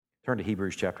Turn to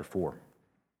Hebrews chapter 4.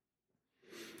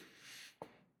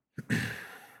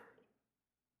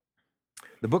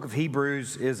 The book of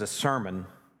Hebrews is a sermon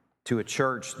to a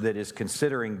church that is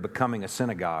considering becoming a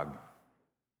synagogue.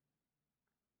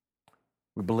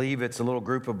 We believe it's a little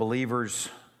group of believers,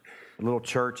 a little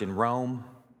church in Rome.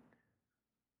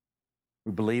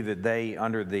 We believe that they,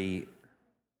 under the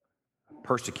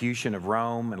persecution of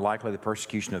Rome and likely the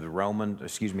persecution of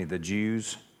the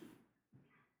Jews,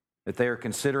 that they are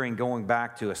considering going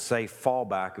back to a safe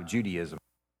fallback of Judaism.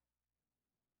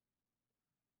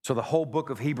 So the whole book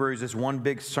of Hebrews is one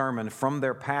big sermon from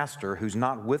their pastor, who's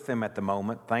not with them at the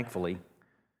moment, thankfully.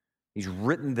 He's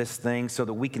written this thing so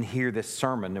that we can hear this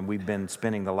sermon, and we've been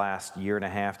spending the last year and a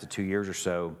half to 2 years or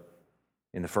so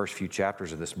in the first few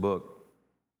chapters of this book.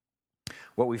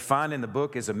 What we find in the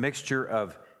book is a mixture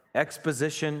of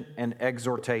exposition and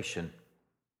exhortation.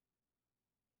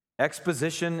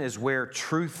 Exposition is where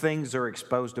true things are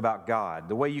exposed about God.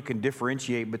 The way you can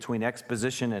differentiate between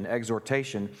exposition and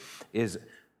exhortation is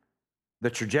the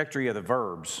trajectory of the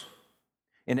verbs.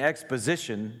 In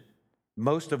exposition,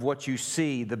 most of what you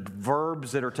see, the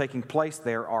verbs that are taking place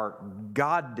there are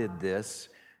God did this,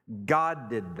 God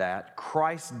did that,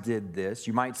 Christ did this.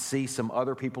 You might see some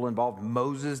other people involved.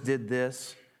 Moses did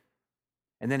this.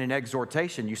 And then in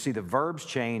exhortation, you see the verbs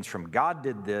change from God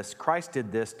did this, Christ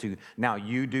did this, to now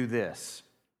you do this.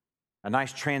 A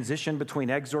nice transition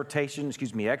between exposition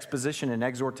and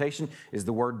exhortation is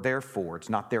the word therefore. It's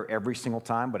not there every single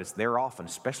time, but it's there often,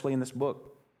 especially in this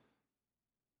book.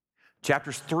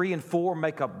 Chapters 3 and 4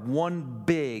 make up one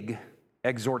big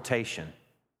exhortation,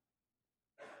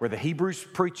 where the Hebrews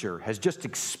preacher has just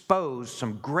exposed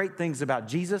some great things about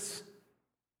Jesus,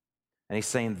 and he's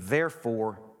saying,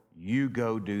 therefore, you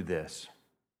go do this.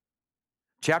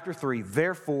 Chapter 3,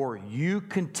 therefore, you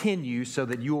continue so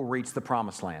that you will reach the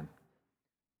promised land.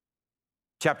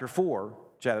 Chapter 4,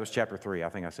 that was chapter 3. I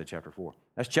think I said chapter 4.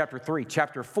 That's chapter 3.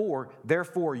 Chapter 4,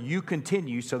 therefore, you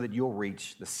continue so that you'll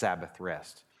reach the Sabbath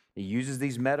rest. He uses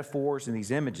these metaphors and these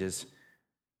images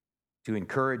to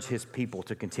encourage his people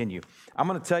to continue. I'm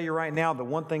going to tell you right now, the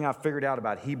one thing I've figured out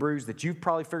about Hebrews that you've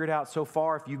probably figured out so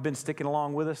far, if you've been sticking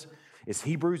along with us, is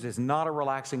Hebrews is not a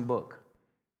relaxing book.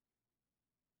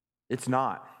 It's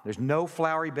not. There's no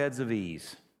flowery beds of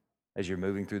ease as you're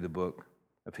moving through the book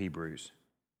of Hebrews.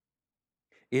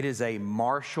 It is a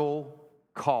martial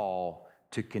call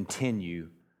to continue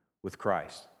with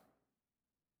Christ.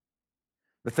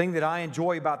 The thing that I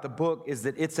enjoy about the book is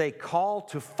that it's a call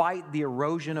to fight the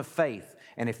erosion of faith.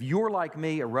 And if you're like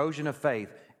me, erosion of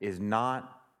faith is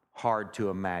not hard to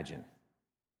imagine.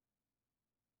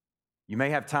 You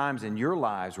may have times in your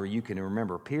lives where you can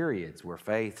remember periods where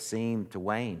faith seemed to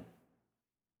wane.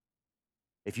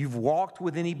 If you've walked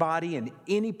with anybody in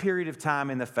any period of time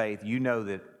in the faith, you know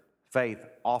that faith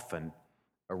often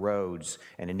erodes,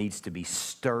 and it needs to be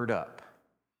stirred up,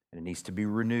 and it needs to be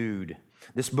renewed.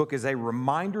 This book is a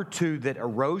reminder, too, that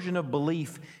erosion of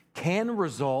belief can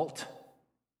result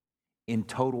in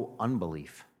total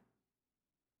unbelief.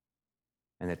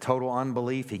 And that total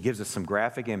unbelief, he gives us some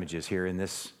graphic images here in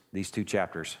these 2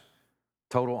 chapters.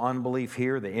 Total unbelief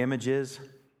here, the image is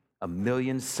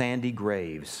 1,000,000 sandy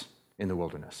graves in the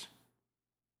wilderness.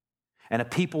 And a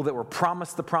people that were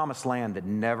promised the promised land that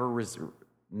never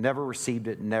received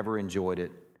it, never enjoyed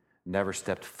it, never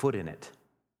stepped foot in it,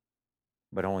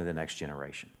 but only the next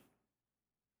generation.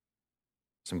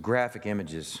 Some graphic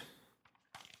images,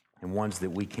 and ones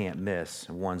that we can't miss,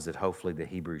 and ones that hopefully the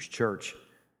Hebrews church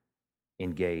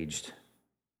engaged.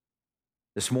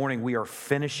 This morning we are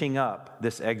finishing up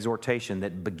this exhortation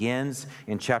that begins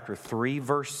in chapter 3,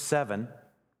 verse 7,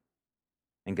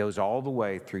 and goes all the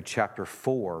way through chapter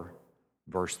 4,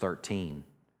 verse 13.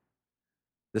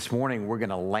 This morning, we're going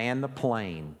to land the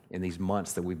plane in these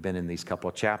months that we've been in these couple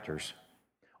of chapters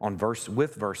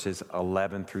with verses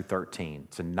 11 through 13.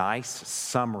 It's a nice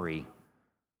summary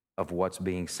of what's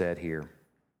being said here.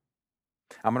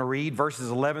 I'm going to read verses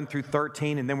 11 through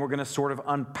 13, and then we're going to sort of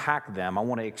unpack them. I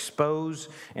want to expose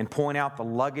and point out the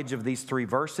luggage of these 3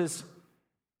 verses.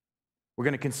 We're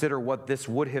going to consider what this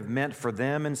would have meant for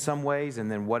them in some ways,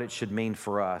 and then what it should mean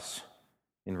for us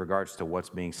in regards to what's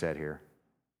being said here.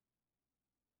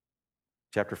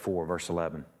 Chapter 4, verse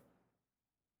 11.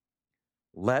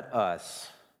 Let us,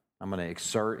 I'm going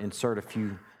to insert a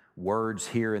few words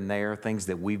here and there, things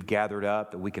that we've gathered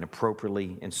up that we can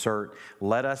appropriately insert.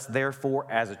 Let us, therefore,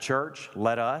 as a church,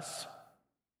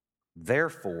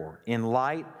 therefore, in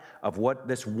light of what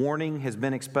this warning has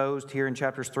been exposed here in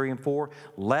chapters 3 and 4,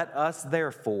 let us,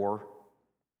 therefore,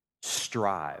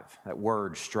 strive. That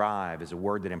word strive is a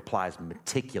word that implies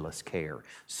meticulous care,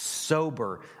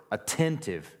 sober,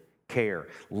 attentive care.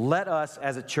 Let us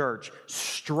as a church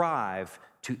strive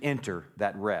to enter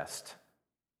that rest.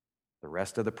 The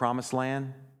rest of the promised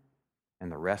land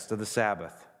and the rest of the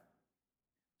Sabbath,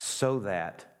 so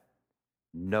that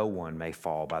no one may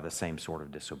fall by the same sort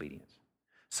of disobedience.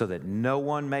 So that no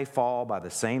one may fall by the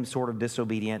same sort of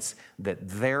disobedience that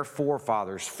their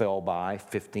forefathers fell by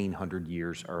 1,500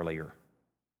 years earlier.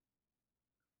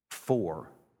 4,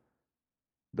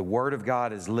 the Word of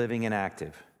God is living and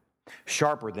active,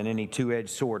 sharper than any two-edged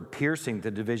sword, piercing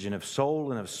the division of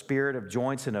soul and of spirit, of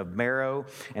joints and of marrow,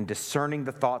 and discerning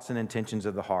the thoughts and intentions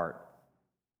of the heart.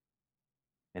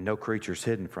 And no creature is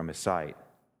hidden from his sight,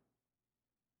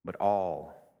 but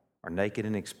all are naked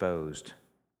and exposed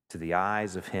to the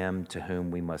eyes of him to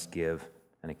whom we must give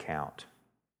an account.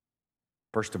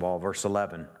 First of all, verse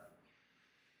 11.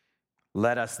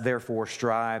 Let us therefore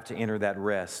strive to enter that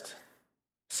rest,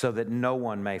 so that no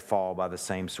one may fall by the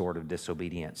same sort of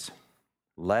disobedience.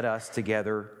 Let us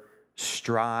together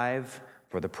strive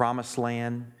for the promised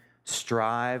land,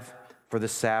 strive for the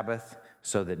Sabbath,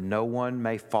 so that no one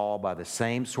may fall by the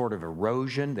same sort of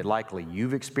erosion that likely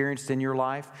you've experienced in your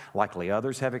life, likely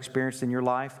others have experienced in your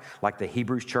life, like the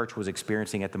Hebrews church was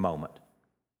experiencing at the moment.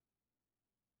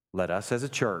 Let us as a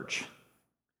church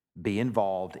be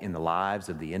involved in the lives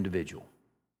of the individual,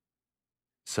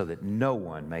 so that no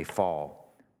one may fall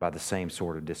by the same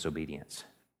sort of disobedience.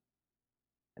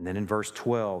 And then in verse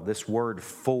 12, this word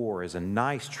 "for" is a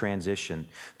nice transition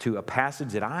to a passage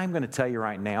that I'm going to tell you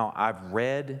right now I've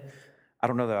read. I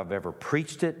don't know that I've ever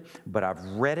preached it, but I've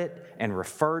read it and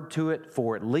referred to it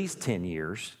for at least 10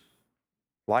 years,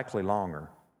 likely longer,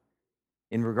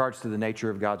 in regards to the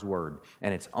nature of God's Word.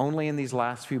 And it's only in these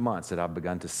last few months that I've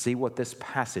begun to see what this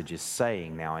passage is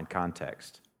saying now in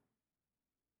context.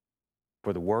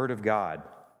 For the Word of God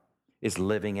is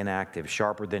living and active,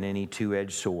 sharper than any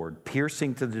two-edged sword,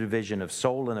 piercing to the division of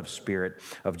soul and of spirit,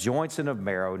 of joints and of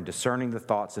marrow, and discerning the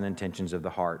thoughts and intentions of the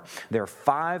heart. There are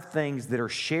 5 things that are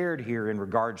shared here in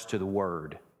regards to the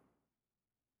Word.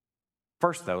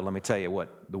 First, though, let me tell you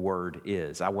what the Word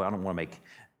is. I don't want to make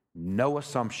no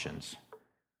assumptions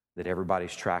that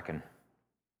everybody's tracking.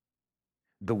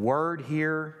 The word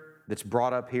here that's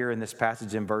brought up here in this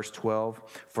passage in verse 12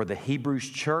 for the Hebrews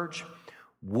church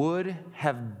would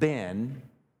have been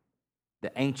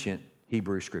the ancient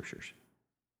Hebrew Scriptures.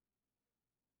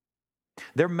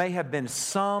 There may have been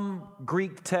some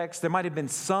Greek text, there might have been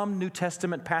some New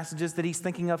Testament passages that he's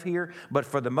thinking of here, but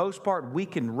for the most part, we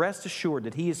can rest assured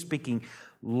that he is speaking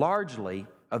largely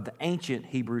of the ancient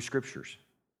Hebrew Scriptures.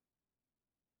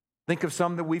 Think of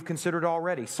some that we've considered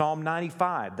already. Psalm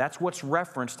 95, that's what's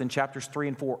referenced in chapters 3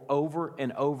 and 4 over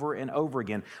and over and over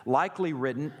again. Likely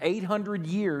written 800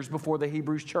 years before the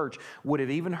Hebrews church would have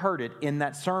even heard it in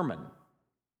that sermon. It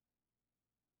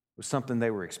was something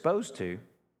they were exposed to,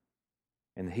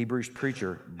 and the Hebrews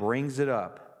preacher brings it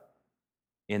up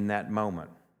in that moment.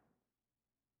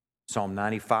 Psalm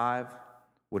 95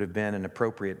 would have been an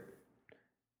appropriate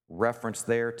reference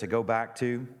there to go back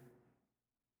to.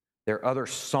 There are other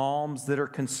psalms that are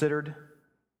considered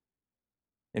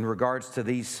in regards to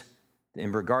this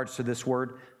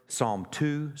word. Psalm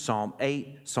 2, Psalm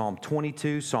 8, Psalm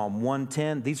 22, Psalm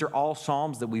 110. These are all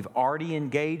psalms that we've already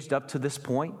engaged up to this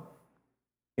point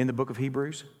in the book of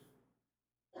Hebrews.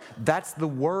 That's the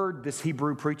word this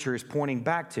Hebrew preacher is pointing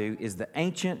back to, is the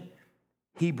ancient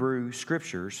Hebrew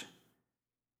Scriptures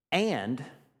and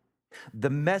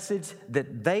the message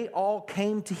that they all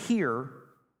came to hear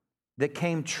that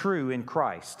came true in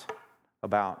Christ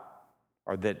about,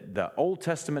 or that the Old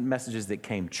Testament messages that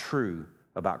came true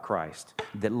about Christ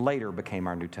that later became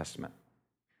our New Testament.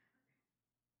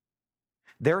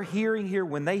 They're hearing here,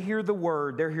 when they hear the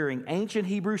word, they're hearing ancient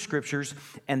Hebrew Scriptures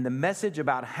and the message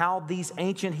about how these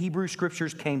ancient Hebrew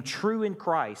Scriptures came true in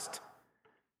Christ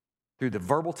through the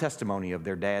verbal testimony of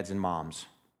their dads and moms.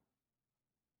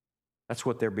 That's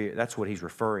what he's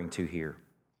referring to here.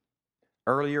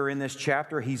 Earlier in this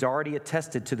chapter, he's already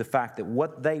attested to the fact that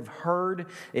what they've heard,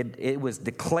 it was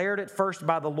declared at first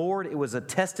by the Lord. It was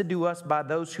attested to us by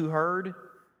those who heard.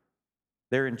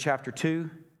 There in chapter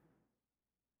 2.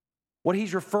 What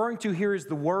he's referring to here is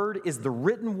the word, is the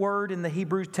written word in the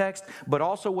Hebrew text, but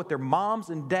also what their moms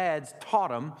and dads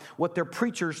taught them, what their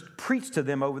preachers preached to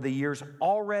them over the years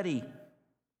already.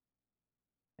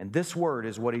 And this word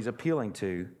is what he's appealing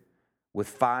to with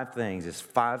 5 things. It's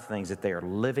 5 things that they are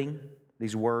living.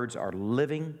 These words are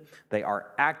living, they are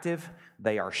active,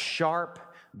 they are sharp,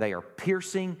 they are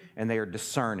piercing, and they are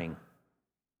discerning.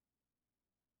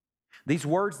 These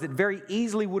words that very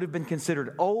easily would have been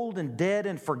considered old and dead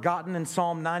and forgotten in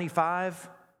Psalm 95,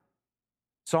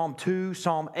 Psalm 2,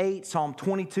 Psalm 8, Psalm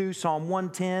 22, Psalm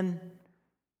 110.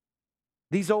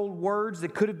 These old words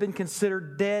that could have been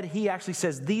considered dead, he actually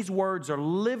says these words are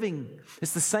living.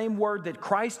 It's the same word that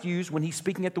Christ used when he's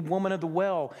speaking at the woman of the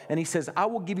well, and he says, I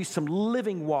will give you some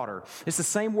living water. It's the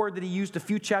same word that he used a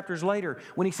few chapters later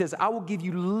when he says, I will give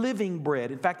you living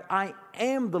bread. In fact, I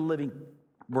am the living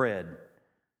bread.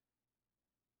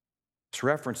 This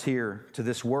reference here to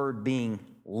this word being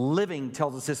living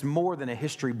tells us it's more than a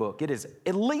history book. It is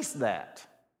at least that.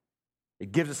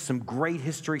 It gives us some great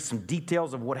history, some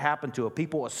details of what happened to a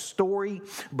people, a story,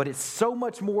 but it's so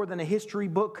much more than a history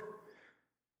book.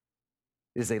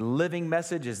 It is a living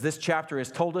message, as this chapter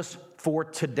has told us, for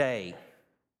today.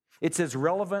 It's as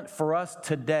relevant for us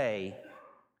today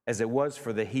as it was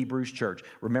for the Hebrews church.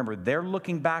 Remember, they're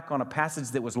looking back on a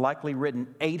passage that was likely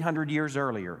written 800 years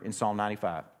earlier in Psalm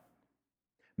 95.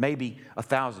 Maybe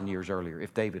 1,000 years earlier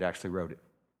if David actually wrote it.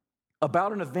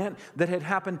 About an event that had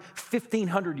happened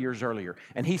 1,500 years earlier.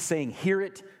 And he's saying, hear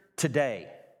it today.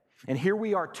 And here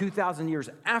we are 2,000 years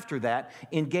after that,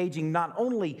 engaging not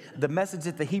only the message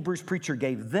that the Hebrews preacher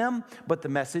gave them, but the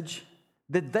message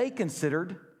that they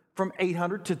considered from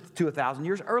 800 to 1,000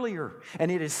 years earlier. And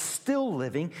it is still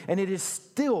living, and it is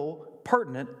still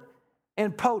pertinent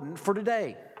and potent for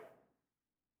today.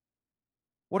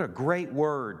 What a great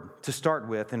word to start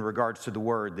with in regards to the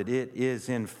word, that it is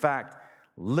in fact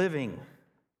living,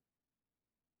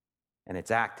 and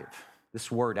it's active.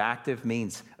 This word active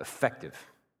means effective.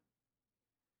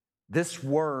 This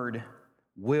word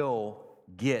will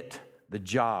get the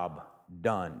job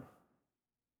done.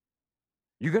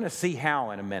 You're going to see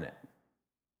how in a minute.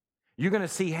 You're going to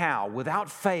see how,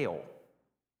 without fail,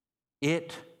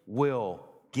 it will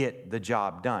get the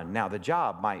job done. Now, the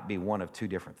job might be one of two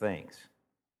different things,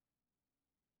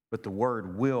 but the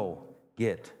word will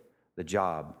get the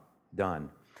job done.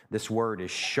 This word is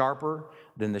sharper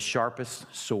than the sharpest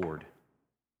sword.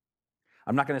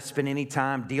 I'm not going to spend any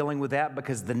time dealing with that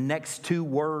because the next two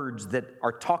words that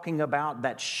are talking about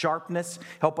that sharpness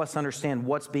help us understand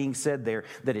what's being said there,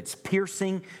 that it's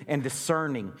piercing and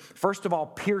discerning. First of all,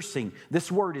 piercing. This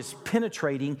word is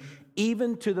penetrating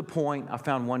even to the point, I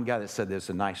found one guy that said this,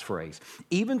 a nice phrase,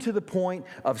 even to the point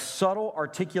of subtle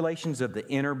articulations of the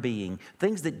inner being,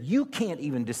 things that you can't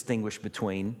even distinguish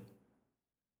between.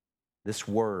 This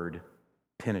word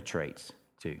penetrates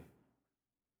to.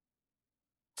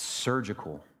 It's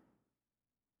surgical,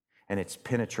 and it's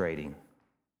penetrating,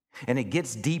 and it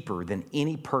gets deeper than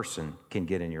any person can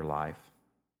get in your life.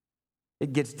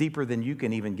 It gets deeper than you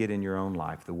can even get in your own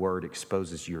life. The word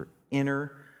exposes your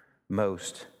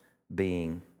innermost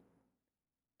being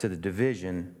to the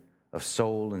division of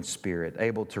soul and spirit,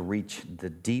 able to reach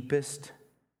the deepest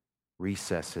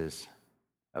recesses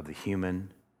of the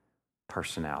human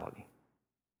personality.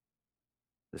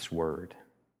 This word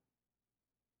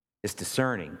is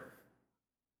discerning.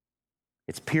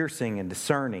 It's piercing and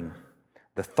discerning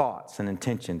the thoughts and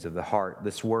intentions of the heart.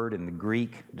 This word in the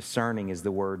Greek, discerning, is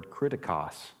the word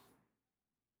kritikos.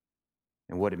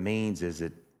 And what it means is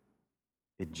it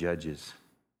judges.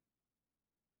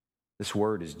 This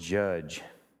word is judge.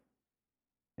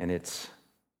 And it's,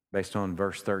 based on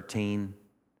verse 13,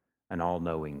 an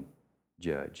all-knowing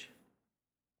judge.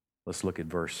 Let's look at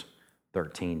verse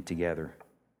 13 together.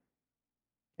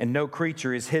 And no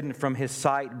creature is hidden from his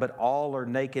sight, but all are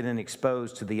naked and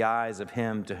exposed to the eyes of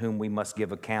him to whom we must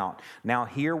give account. Now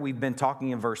here we've been talking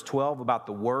in verse 12 about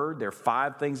the word. There are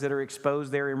 5 things that are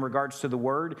exposed there in regards to the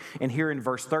word. And here in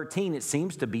verse 13, it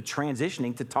seems to be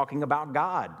transitioning to talking about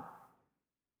God.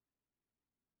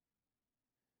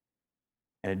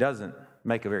 And it doesn't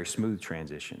make a very smooth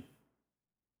transition.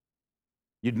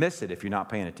 You'd miss it if you're not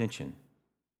paying attention.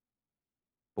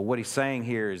 But what he's saying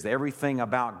here is that everything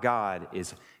about God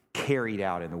is carried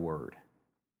out in the Word.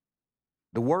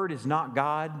 The Word is not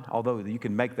God, although you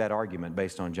can make that argument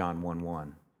based on John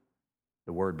 1:1.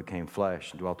 The Word became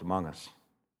flesh and dwelt among us.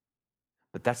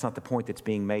 But that's not the point that's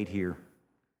being made here.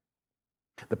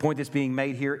 The point that's being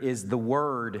made here is the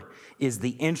Word is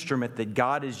the instrument that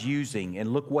God is using.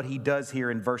 And look what he does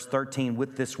here in verse 13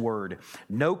 with this word.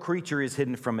 No creature is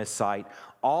hidden from his sight.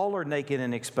 All are naked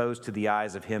and exposed to the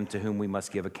eyes of him to whom we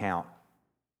must give account.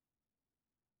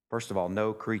 First of all,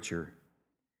 no creature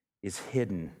is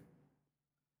hidden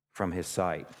from his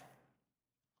sight.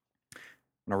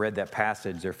 When I read that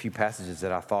passage, there are a few passages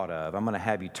that I thought of. I'm going to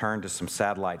have you turn to some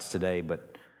satellites today,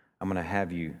 but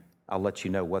I'll let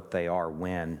you know what they are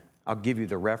when. I'll give you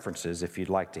the references if you'd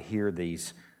like to hear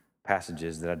these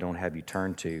passages that I don't have you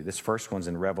turn to. This first one's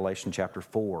in Revelation chapter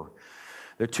 4.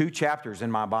 There are 2 chapters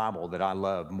in my Bible that I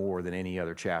love more than any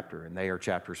other chapter, and they are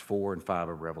chapters 4 and 5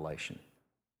 of Revelation.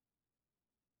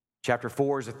 Chapter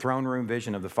 4 is a throne room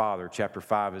vision of the Father. Chapter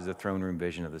 5 is the throne room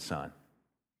vision of the Son.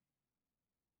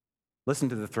 Listen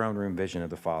to the throne room vision of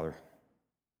the Father.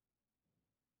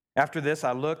 After this,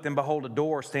 I looked, and behold, a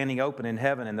door standing open in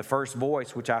heaven, and the first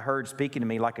voice which I heard speaking to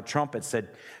me like a trumpet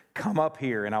said, "Come up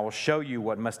here, and I will show you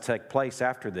what must take place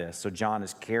after this." So John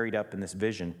is carried up in this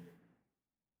vision.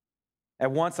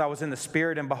 At once I was in the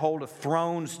Spirit, and behold, a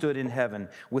throne stood in heaven,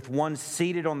 with one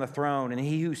seated on the throne, and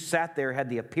he who sat there had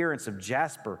the appearance of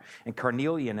jasper and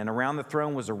carnelian, and around the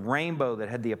throne was a rainbow that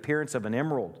had the appearance of an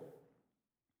emerald.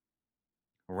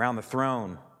 Around the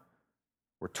throne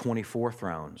were 24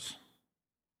 thrones,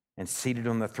 and seated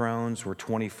on the thrones were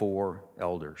 24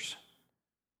 elders.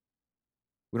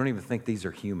 We don't even think these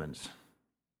are humans.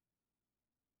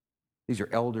 These are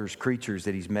elders, creatures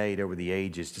that he's made over the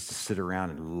ages just to sit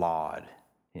around and laud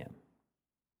him,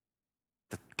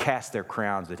 to cast their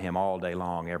crowns at him all day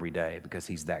long, every day, because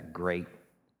he's that great.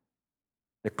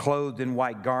 They're clothed in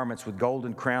white garments with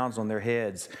golden crowns on their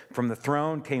heads. From the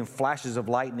throne came flashes of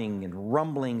lightning and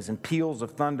rumblings and peals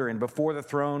of thunder, and before the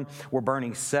throne were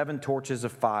burning 7 torches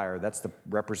of fire. That's the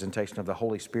representation of the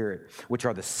Holy Spirit, which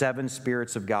are the 7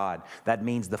 spirits of God. That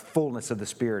means the fullness of the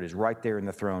Spirit is right there in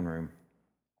the throne room.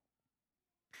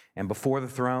 And before the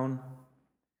throne,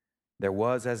 there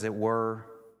was, as it were,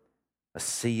 a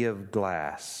sea of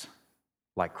glass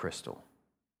like crystal.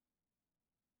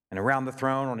 And around the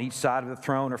throne, on each side of the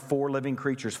throne, are 4 living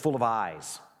creatures full of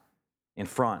eyes in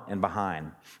front and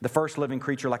behind. The first living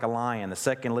creature like a lion, the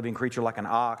second living creature like an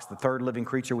ox, the third living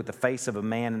creature with the face of a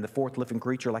man, and the fourth living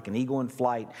creature like an eagle in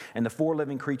flight. And the 4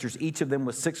 living creatures, each of them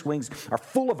with 6 wings, are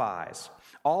full of eyes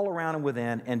all around and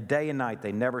within, and day and night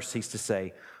they never cease to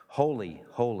say, "Holy,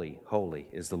 holy, holy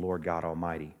is the Lord God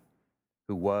Almighty,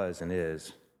 who was and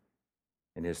is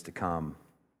to come."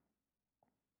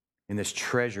 In this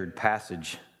treasured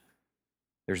passage,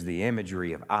 there's the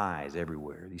imagery of eyes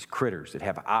everywhere. These critters that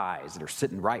have eyes that are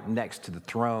sitting right next to the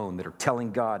throne, that are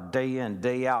telling God day in,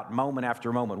 day out, moment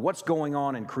after moment, what's going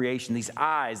on in creation. These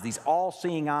eyes, these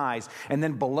all-seeing eyes. And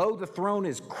then below the throne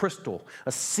is crystal,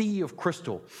 a sea of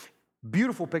crystal.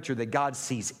 Beautiful picture that God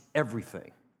sees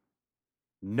everything.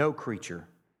 No creature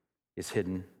is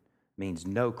hidden, means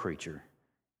no creature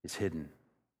is hidden.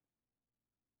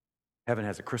 Heaven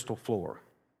has a crystal floor,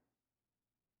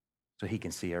 so he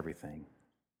can see everything.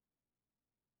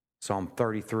 Psalm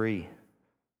 33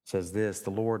 says this: the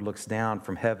Lord looks down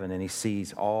from heaven and he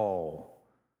sees all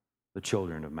the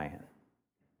children of man.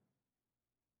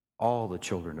 All the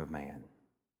children of man.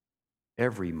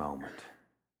 Every moment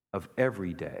of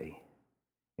every day,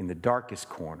 in the darkest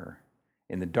corner,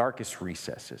 in the darkest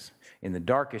recesses, in the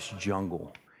darkest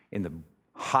jungle, in the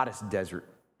hottest desert,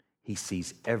 he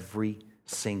sees every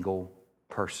single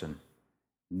person.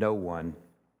 No one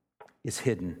is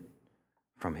hidden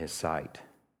from his sight.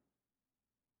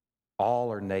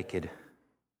 All are naked.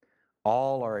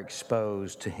 All are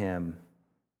exposed to him.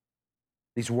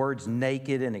 These words,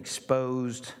 naked and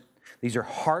exposed, these are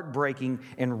heartbreaking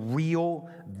and real,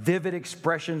 vivid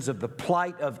expressions of the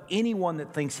plight of anyone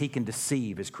that thinks he can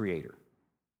deceive his creator.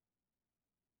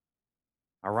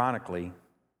 Ironically,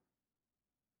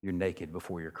 you're naked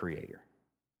before your creator.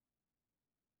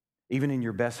 Even in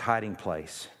your best hiding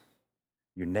place,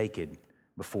 you're naked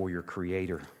before your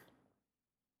creator.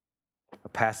 A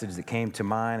passage that came to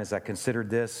mind as I considered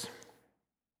this,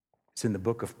 it's in the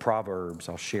book of Proverbs.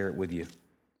 I'll share it with you.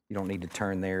 You don't need to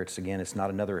turn there. It's not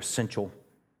another essential.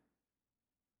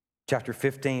 Chapter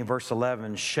 15, verse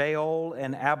 11, Sheol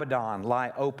and Abaddon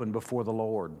lie open before the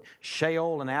Lord.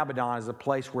 Sheol and Abaddon is a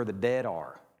place where the dead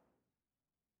are.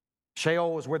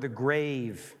 Sheol is where the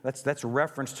grave, that's a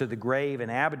reference to the grave, and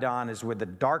Abaddon is where the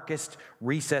darkest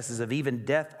recesses of even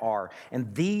death are.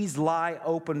 And these lie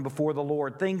open before the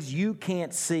Lord, things you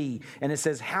can't see. And it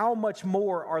says, how much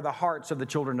more are the hearts of the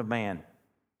children of man?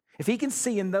 If he can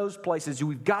see in those places,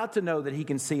 we've got to know that he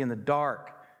can see in the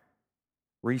dark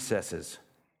recesses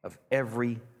of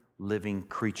every living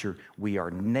creature. We are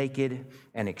naked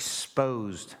and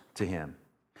exposed to him.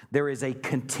 There is a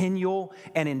continual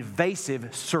and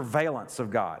invasive surveillance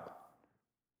of God.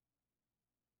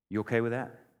 You okay with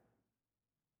that?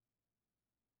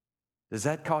 Does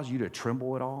that cause you to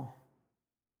tremble at all?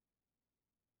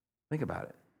 Think about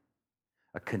it.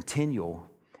 A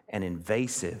continual and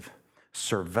invasive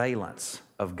surveillance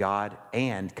of God,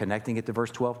 and connecting it to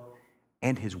verse 12,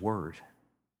 and his word.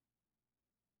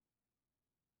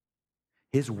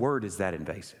 His word is that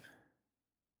invasive.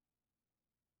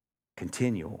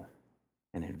 Continual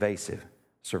and invasive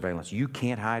surveillance. You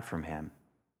can't hide from him.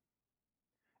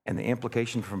 And the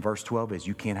implication from verse 12 is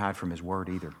you can't hide from his word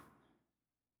either.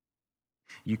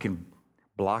 You can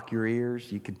block your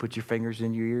ears. You can put your fingers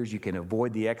in your ears. You can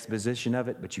avoid the exposition of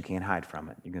it, but you can't hide from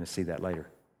it. You're going to see that later.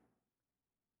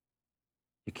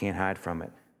 You can't hide from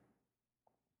it.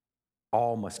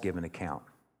 All must give an account,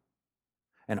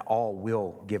 and all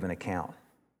will give an account.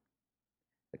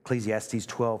 Ecclesiastes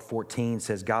 12:14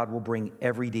 says, God will bring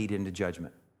every deed into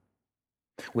judgment.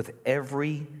 With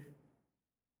every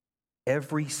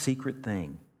secret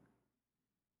thing,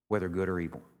 whether good or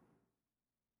evil.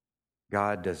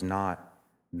 God does not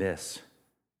miss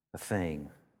a thing.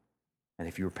 And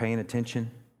if you were paying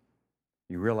attention,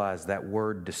 you realize that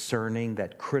word discerning,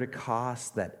 that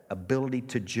kritikos, that ability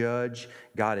to judge,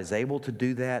 God is able to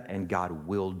do that, and God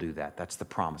will do that. That's the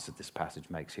promise that this passage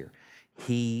makes here.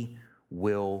 He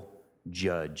will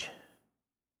judge.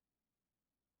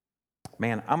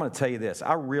 Man, I'm going to tell you this.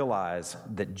 I realize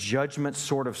that judgment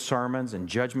sort of sermons and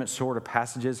judgment sort of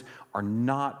passages are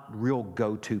not real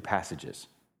go-to passages.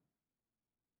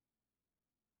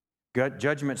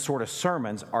 Judgment sort of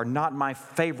sermons are not my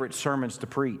favorite sermons to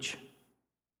preach.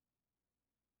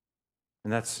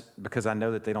 And that's because I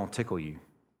know that they don't tickle you.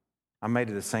 I'm made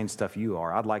of the same stuff you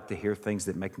are. I'd like to hear things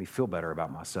that make me feel better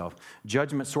about myself.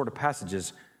 Judgment sort of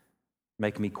passages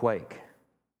make me quake.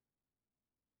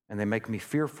 And they make me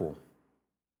fearful.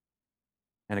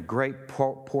 And a great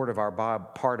part of our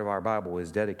Bible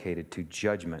is dedicated to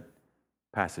judgment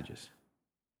passages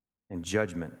and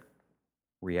judgment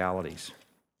realities.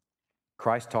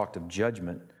 Christ talked of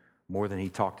judgment more than he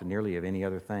talked nearly of any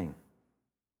other thing.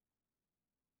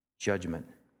 Judgment.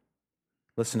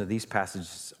 Listen to these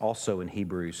passages also in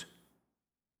Hebrews.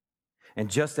 And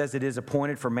just as it is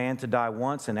appointed for man to die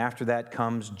once, and after that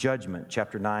comes judgment,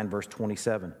 chapter 9, verse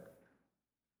 27.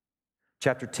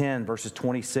 Chapter 10, verses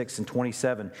 26 and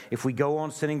 27. If we go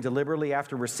on sinning deliberately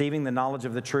after receiving the knowledge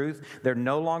of the truth, there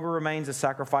no longer remains a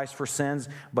sacrifice for sins,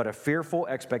 but a fearful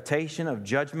expectation of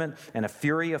judgment and a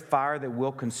fury of fire that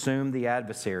will consume the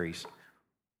adversaries.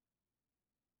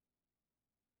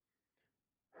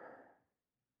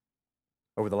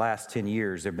 Over the last 10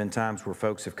 years, there have been times where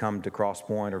folks have come to Cross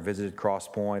Point or visited Cross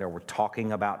Point, or we're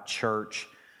talking about church,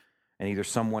 and either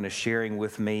someone is sharing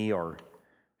with me or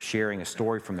sharing a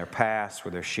story from their past,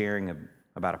 where they're sharing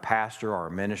about a pastor or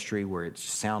a ministry where it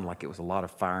sounded like it was a lot of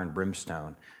fire and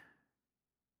brimstone.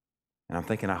 And I'm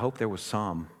thinking, I hope there was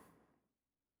some.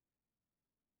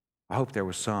 I hope there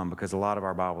was some, because a lot of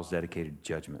our Bible is dedicated to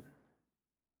judgment.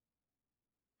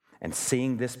 And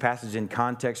seeing this passage in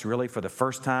context really for the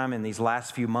first time in these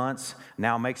last few months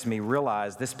now makes me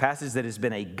realize this passage that has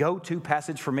been a go-to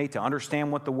passage for me to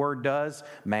understand what the Word does,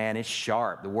 man, it's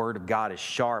sharp. The Word of God is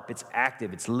sharp. It's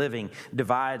active. It's living,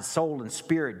 divides soul and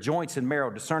spirit, joints and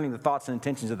marrow, discerning the thoughts and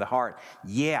intentions of the heart.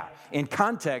 Yeah, in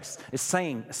context, it's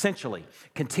saying essentially,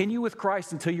 continue with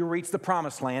Christ until you reach the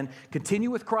promised land,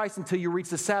 continue with Christ until you reach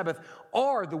the Sabbath,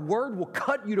 or the Word will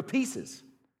cut you to pieces.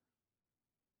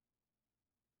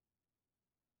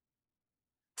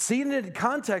 Seeing it in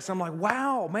context, I'm like,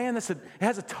 wow, man, it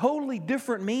has a totally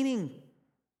different meaning.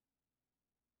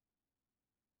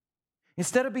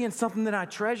 Instead of being something that I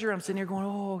treasure, I'm sitting here going,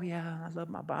 oh, yeah, I love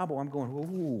my Bible. I'm going,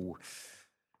 ooh,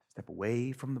 step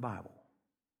away from the Bible.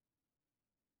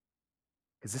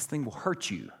 Because this thing will hurt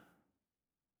you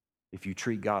if you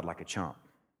treat God like a chump.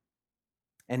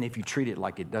 And if you treat it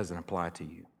like it doesn't apply to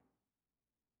you.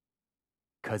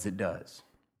 Because it does.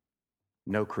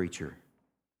 No creature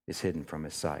is hidden from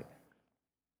his sight.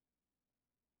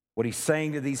 What he's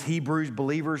saying to these Hebrews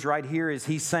believers right here is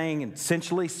he's saying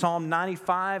essentially Psalm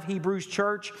 95, Hebrews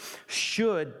church,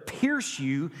 should pierce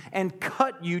you and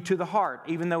cut you to the heart,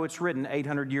 even though it's written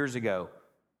 800 years ago,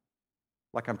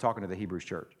 like I'm talking to the Hebrews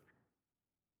church.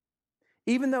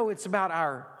 Even though it's about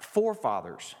our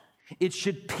forefathers, it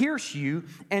should pierce you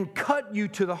and cut you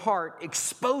to the heart,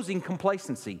 exposing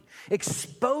complacency,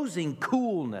 exposing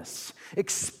coolness,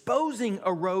 exposing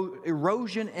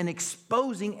erosion, and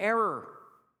exposing error.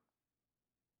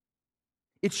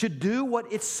 It should do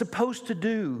what it's supposed to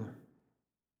do.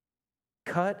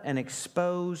 Cut and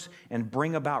expose and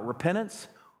bring about repentance,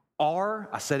 or,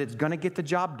 I said it's going to get the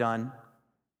job done,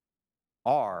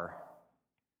 or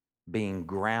being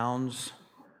grounds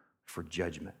for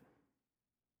judgment.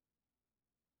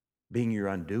 Being your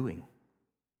undoing,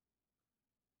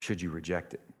 should you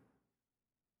reject it?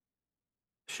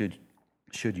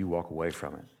 Should you walk away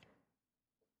from it?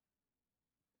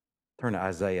 Turn to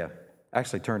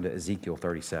Ezekiel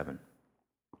 37.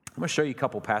 I'm going to show you a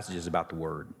couple passages about the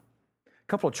Word. A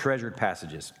couple of treasured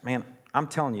passages. Man, I'm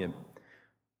telling you,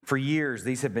 for years,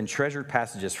 these have been treasured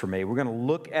passages for me. We're going to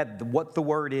look at what the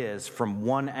Word is from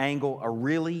one angle, a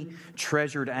really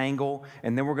treasured angle,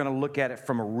 and then we're going to look at it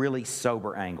from a really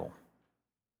sober angle.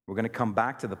 We're going to come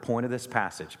back to the point of this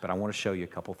passage, but I want to show you a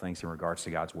couple things in regards to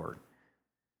God's Word.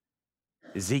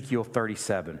 Ezekiel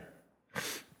 37.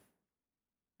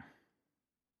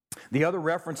 The other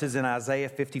reference is in Isaiah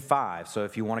 55. So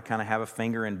if you want to kind of have a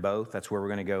finger in both, that's where we're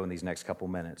going to go in these next couple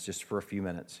minutes, just for a few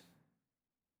minutes.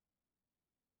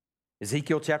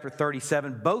 Ezekiel chapter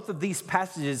 37, both of these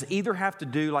passages either have to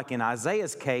do, like in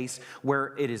Isaiah's case,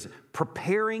 where it is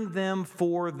preparing them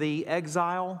for the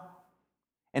exile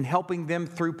and helping them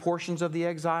through portions of the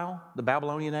exile, the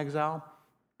Babylonian exile,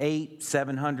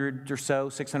 700 or so,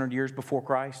 600 years before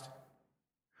Christ.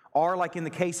 Or like in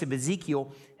the case of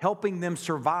Ezekiel, helping them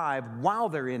survive while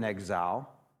they're in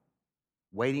exile,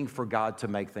 waiting for God to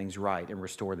make things right and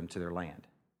restore them to their land.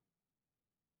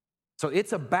 So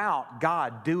it's about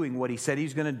God doing what he said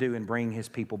he's going to do and bringing his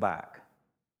people back.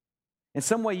 In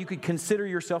some way, you could consider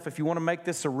yourself, if you want to make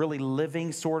this a really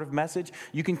living sort of message,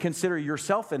 you can consider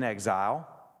yourself in exile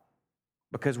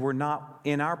because we're not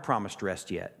in our promised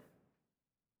rest yet.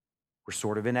 We're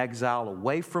sort of in exile,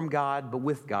 away from God, but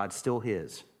with God, still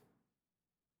his.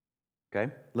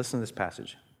 Okay? Listen to this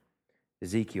passage.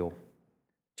 Ezekiel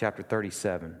chapter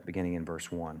 37, beginning in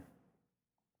verse 1.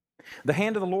 The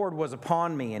hand of the Lord was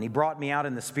upon me, and he brought me out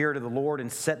in the spirit of the Lord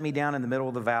and set me down in the middle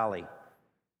of the valley.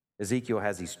 Ezekiel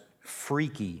has these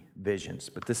freaky visions,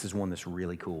 but this is one that's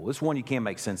really cool. This is one you can't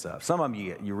make sense of. Some of them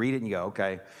you read it and you go,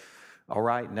 okay, all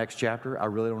right, next chapter. I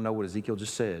really don't know what Ezekiel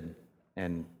just said,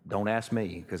 and don't ask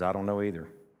me because I don't know either.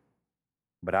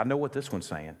 But I know what this one's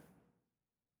saying.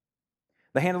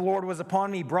 The hand of the Lord was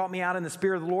upon me, he brought me out in the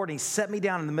spirit of the Lord, and he set me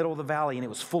down in the middle of the valley, and it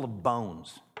was full of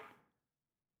bones.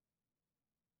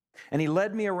 And he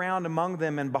led me around among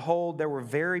them, and behold, there were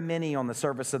very many on the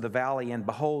surface of the valley, and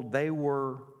behold, they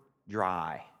were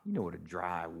dry. You know what a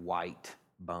dry, white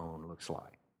bone looks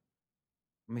like.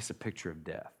 It makes a picture of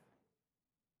death.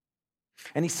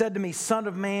 And he said to me, Son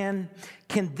of man,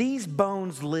 can these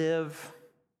bones live?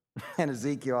 And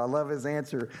Ezekiel, I love his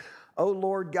answer. Oh,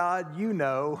 Lord God, you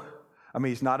know. I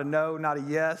mean, it's not a no, not a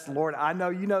yes. Lord, I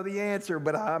know you know the answer,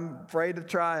 but I'm afraid to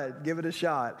try it. Give it a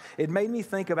shot. It made me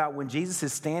think about when Jesus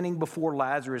is standing before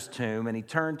Lazarus' tomb, and he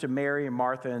turned to Mary and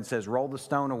Martha and says, roll the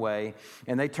stone away.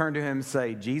 And they turn to him and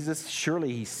say, Jesus,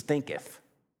 surely he stinketh.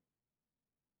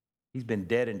 He's been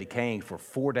dead and decaying for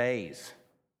 4 days.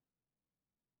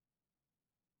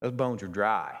 Those bones are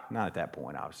dry. Not at that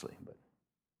point, obviously, but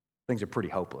things are pretty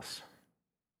hopeless.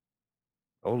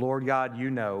 Oh, Lord God, you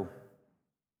know.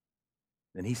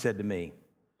 Then he said to me,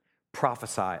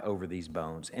 prophesy over these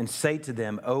bones and say to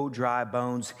them, O dry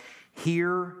bones,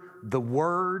 hear the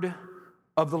word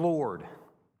of the Lord.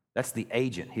 That's the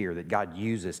agent here that God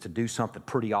uses to do something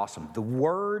pretty awesome. The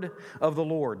word of the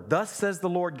Lord. Thus says the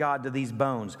Lord God to these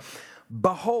bones,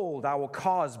 behold, I will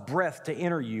cause breath to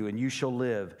enter you, and you shall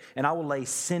live. And I will lay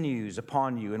sinews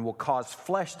upon you, and will cause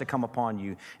flesh to come upon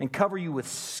you, and cover you with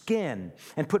skin,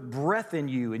 and put breath in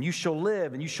you, and you shall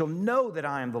live, and you shall know that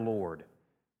I am the Lord.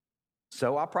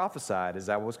 So I prophesied as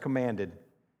I was commanded.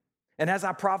 And as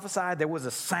I prophesied, there was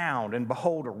a sound, and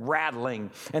behold, a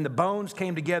rattling. And the bones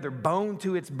came together, bone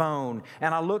to its bone.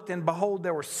 And I looked, and behold,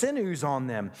 there were sinews on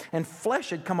them, and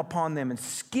flesh had come upon them, and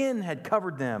skin had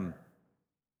covered them.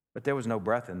 But there was no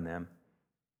breath in them.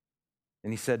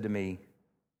 And he said to me,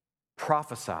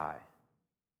 prophesy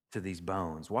to these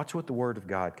bones. Watch what the word of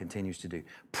God continues to do.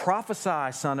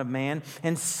 Prophesy, Son of man,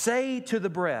 and say to the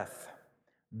breath,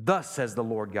 thus says the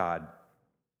Lord God,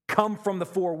 come from the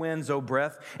four winds, O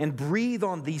breath, and breathe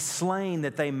on these slain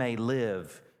that they may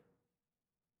live.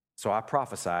 So I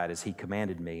prophesied as he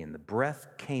commanded me, and the breath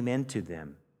came into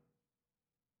them,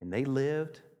 and they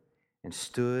lived and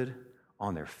stood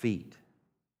on their feet,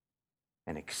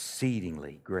 an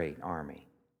exceedingly great army.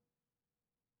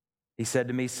 He said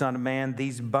to me, Son of man,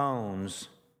 these bones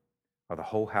are the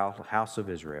whole house of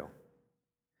Israel.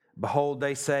 Behold,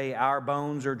 they say, our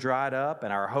bones are dried up,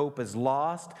 and our hope is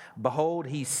lost. Behold,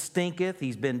 he stinketh.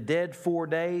 He's been dead 4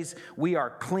 days. We are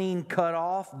clean cut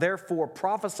off. Therefore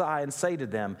prophesy and say to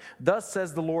them, thus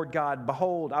says the Lord God,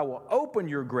 behold, I will open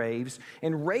your graves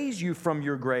and raise you from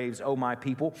your graves, O my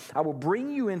people. I will bring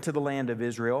you into the land of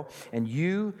Israel, and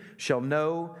you shall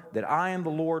know that I am the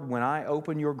Lord when I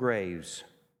open your graves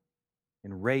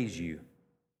and raise you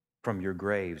from your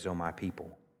graves, O my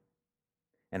people.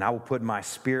 And I will put my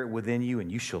spirit within you, and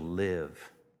you shall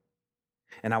live.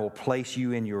 And I will place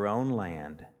you in your own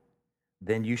land.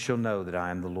 Then you shall know that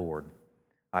I am the Lord.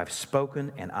 I have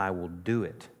spoken, and I will do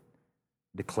it,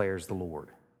 declares the Lord.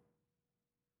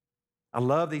 I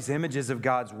love these images of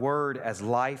God's word as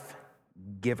life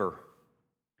giver.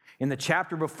 In the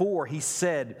chapter before, he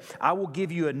said, I will give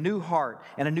you a new heart,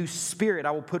 and a new spirit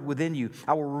I will put within you.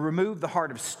 I will remove the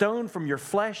heart of stone from your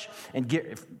flesh and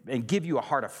give you a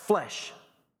heart of flesh.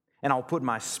 And I'll put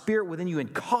my spirit within you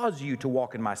and cause you to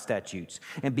walk in my statutes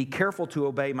and be careful to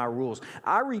obey my rules.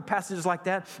 I read passages like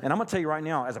that, and I'm going to tell you right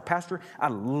now, as a pastor, I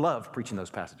love preaching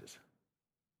those passages.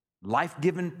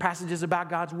 Life-giving passages about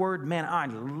God's word, man, I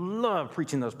love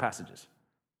preaching those passages.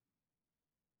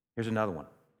 Here's another one,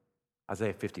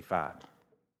 Isaiah 55.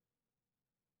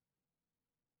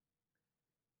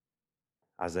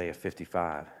 Isaiah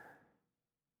 55.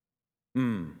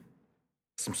 Some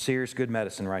serious good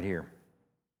medicine right here.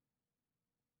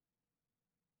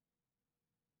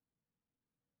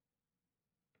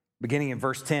 Beginning in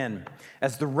verse 10,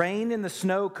 as the rain and the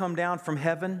snow come down from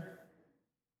heaven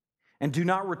and do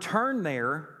not return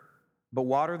there, but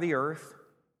water the earth,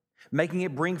 making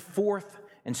it bring forth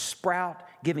and sprout,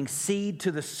 giving seed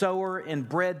to the sower and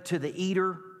bread to the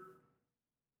eater,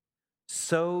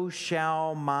 so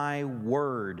shall my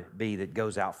word be that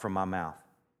goes out from my mouth.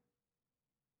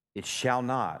 It shall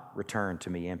not return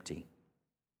to me empty.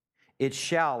 It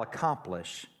shall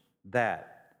accomplish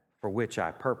that for which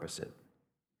I purpose it,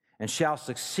 and shall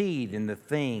succeed in the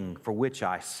thing for which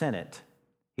I sent it.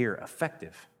 Here,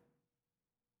 effective.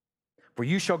 For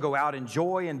you shall go out in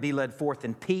joy and be led forth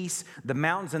in peace. The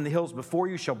mountains and the hills before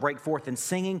you shall break forth in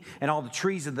singing, and all the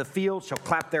trees of the field shall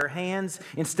clap their hands.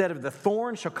 Instead of the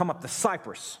thorn shall come up the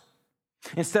cypress.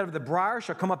 Instead of the briar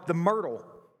shall come up the myrtle.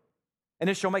 And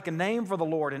it shall make a name for the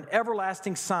Lord, an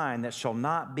everlasting sign that shall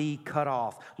not be cut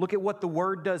off. Look at what the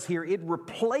word does here. It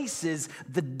replaces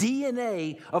the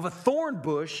DNA of a thorn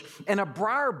bush and a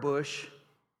briar bush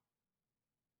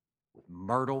with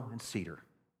myrtle and cedar.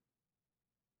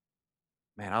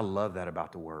 Man, I love that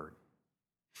about the word.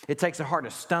 It takes a heart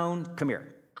of stone, come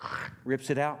here,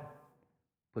 rips it out,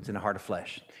 puts in a heart of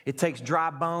flesh. It takes dry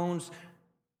bones,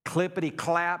 clippity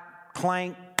clap,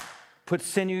 clank, puts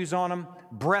sinews on them,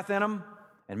 breath in them,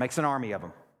 and makes an army of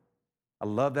them. I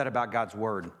love that about God's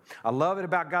word. I love it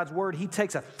about God's word. He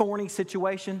takes a thorny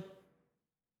situation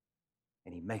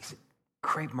and he makes it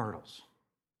crepe myrtles.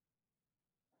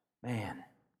 Man,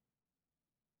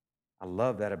 I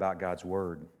love that about God's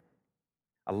word.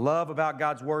 I love about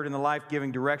God's word in the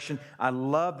life-giving direction. I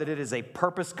love that it is a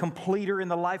purpose completer in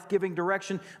the life-giving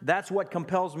direction. That's what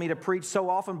compels me to preach so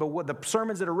often. But what the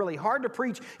sermons that are really hard to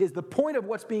preach is the point of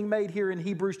what's being made here in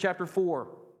Hebrews chapter 4.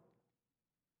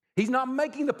 He's not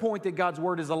making the point that God's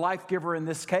word is a life giver in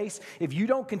this case. If you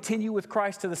don't continue with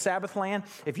Christ to the Sabbath land,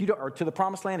 or to the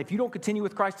promised land, if you don't continue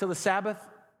with Christ till the Sabbath,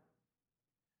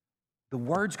 the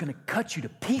word's going to cut you to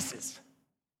pieces.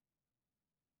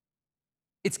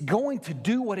 It's going to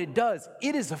do what it does.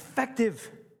 It is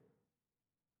effective.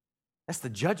 That's the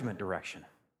judgment direction.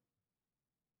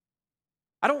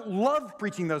 I don't love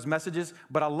preaching those messages,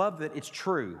 but I love that it's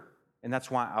true, and that's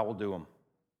why I will do them,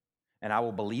 and I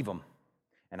will believe them.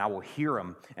 And I will hear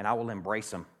them, and I will embrace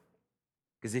them.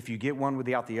 Because if you get one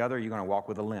without the other, you're going to walk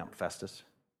with a limp, Festus.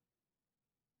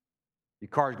 Your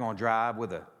car's going to drive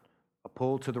with a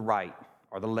pull to the right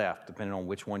or the left, depending on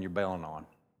which one you're bailing on.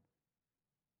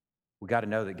 We got to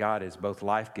know that God is both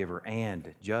life giver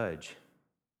and judge.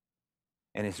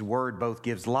 And his word both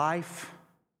gives life,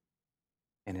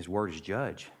 and his word is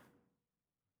judge.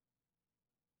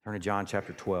 Turn to John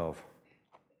chapter 12.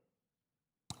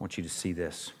 I want you to see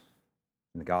this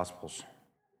in the Gospels.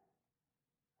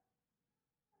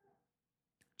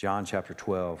 John chapter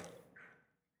 12.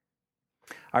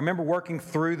 I remember working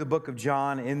through the book of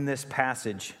John in this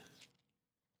passage.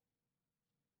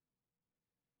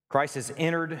 Christ has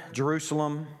entered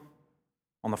Jerusalem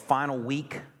on the final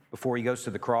week before he goes to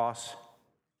the cross.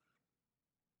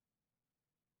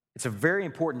 It's a very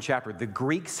important chapter. The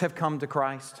Greeks have come to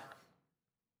Christ.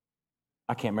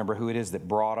 I can't remember who it is that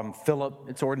brought them. Philip,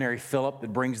 it's ordinary Philip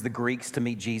that brings the Greeks to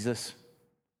meet Jesus.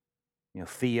 You know,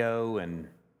 Theo and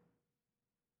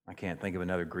I can't think of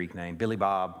another Greek name, Billy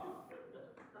Bob.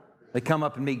 They come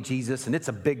up and meet Jesus, and it's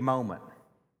a big moment.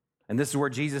 And this is where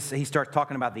Jesus, he starts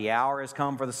talking about the hour has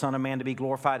come for the Son of Man to be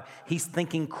glorified. He's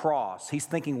thinking cross. He's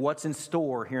thinking what's in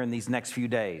store here in these next few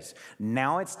days.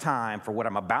 Now it's time for what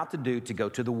I'm about to do to go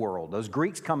to the world. Those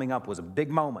Greeks coming up was a big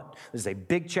moment. This is a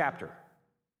big chapter.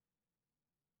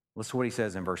 Listen to what he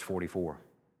says in verse 44.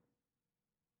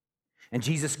 And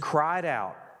Jesus cried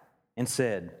out and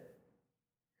said,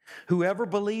 whoever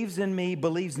believes in me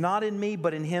believes not in me,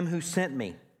 but in him who sent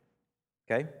me.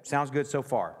 Okay, sounds good so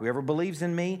far. Whoever believes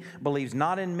in me believes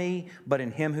not in me, but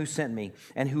in him who sent me.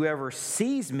 And whoever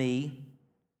sees me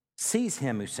sees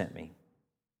him who sent me.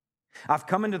 I've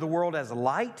come into the world as a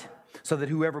light, so that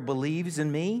whoever believes in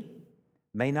me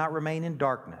may not remain in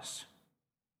darkness.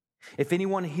 If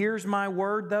anyone hears my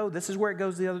word, though, this is where it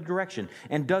goes the other direction,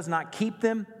 and does not keep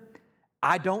them,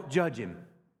 I don't judge him.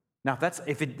 Now,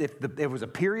 if there was a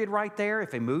period right there,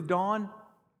 if they moved on,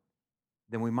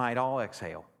 then we might all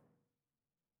exhale.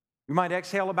 You might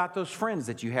exhale about those friends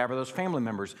that you have or those family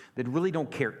members that really don't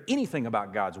care anything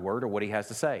about God's word or what he has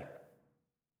to say.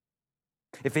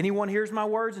 If anyone hears my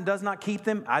words and does not keep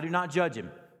them, I do not judge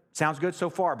him. Sounds good so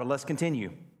far, but let's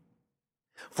continue.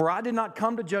 For I did not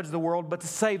come to judge the world, but to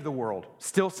save the world.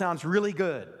 Still sounds really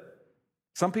good.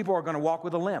 Some people are going to walk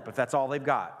with a limp if that's all they've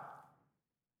got.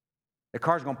 The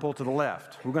car's going to pull to the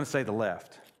left. We're going to say the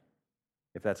left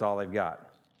if that's all they've got.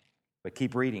 But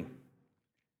keep reading.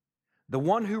 The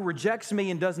one who rejects me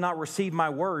and does not receive my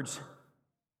words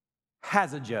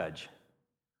has a judge.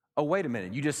 Oh, wait a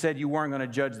minute. You just said you weren't going to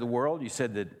judge the world. You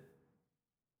said that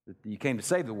you came to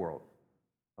save the world.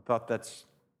 I thought that's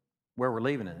where we're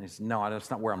leaving it. He said, no, that's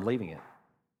not where I'm leaving it.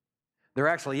 There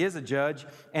actually is a judge,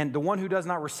 and the one who does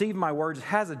not receive my words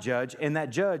has a judge, and that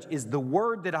judge is the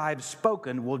word that I have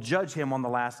spoken will judge him on the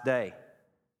last day.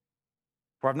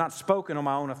 For I've not spoken on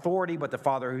my own authority, but the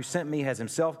Father who sent me has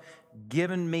himself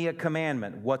given me a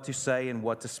commandment, what to say and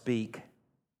what to speak.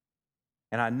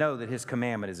 And I know that his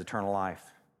commandment is eternal life.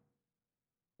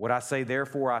 What I say,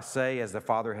 therefore, I say as the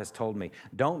Father has told me.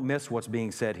 Don't miss what's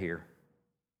being said here.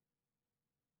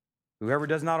 Whoever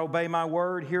does not obey my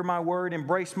word, hear my word,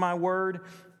 embrace my word,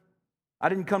 I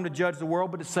didn't come to judge the world,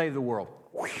 but to save the world.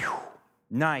 Whew.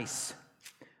 Nice.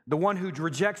 The one who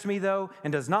rejects me, though,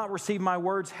 and does not receive my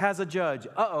words has a judge.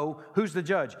 Uh-oh, who's the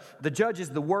judge? The judge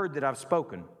is the word that I've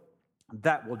spoken.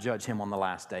 That will judge him on the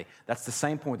last day. That's the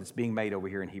same point that's being made over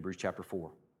here in Hebrews chapter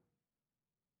 4.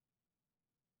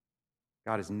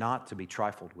 God is not to be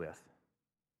trifled with.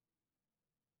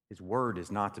 His word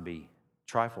is not to be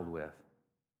trifled with.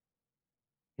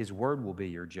 His word will be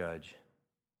your judge.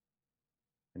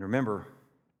 And remember,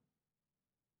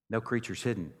 no creature's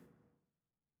hidden.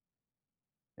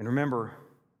 And remember,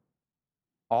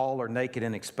 all are naked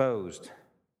and exposed,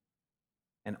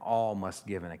 and all must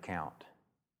give an account.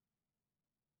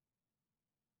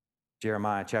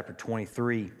 Jeremiah chapter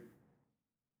 23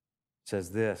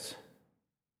 says this,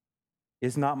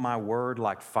 Is not my word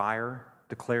like fire,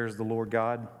 declares the Lord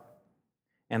God,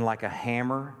 and like a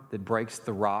hammer that breaks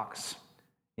the rocks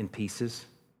in pieces?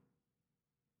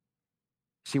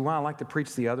 See why I like to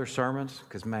preach the other sermons?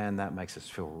 Because, man, that makes us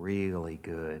feel really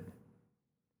good.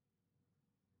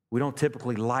 We don't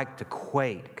typically like to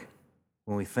quake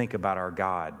when we think about our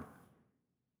God.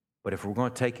 But if we're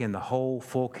going to take in the whole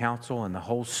full counsel and the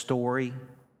whole story,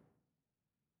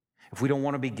 if we don't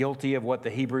want to be guilty of what the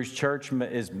Hebrews church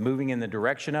is moving in the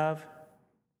direction of,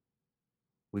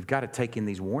 we've got to take in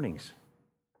these warnings.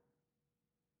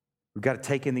 We've got to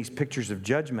take in these pictures of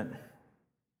judgment.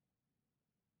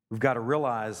 We've got to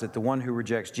realize that the one who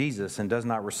rejects Jesus and does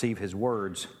not receive his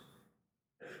words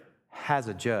has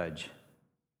a judge.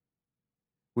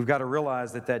 We've got to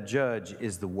realize that that judge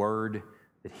is the word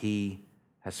that he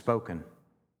has spoken.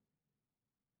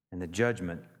 And the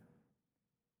judgment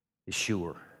is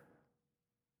sure.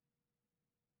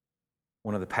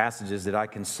 One of the passages that I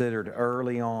considered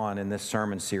early on in this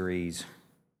sermon series,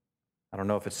 I don't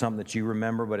know if it's something that you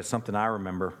remember, but it's something I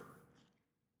remember.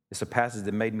 It's a passage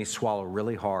that made me swallow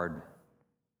really hard.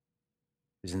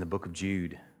 It's in the book of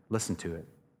Jude. Listen to it.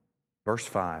 Verse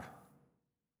 5.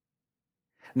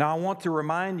 Now I want to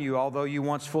remind you, although you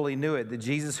once fully knew it, that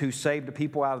Jesus who saved the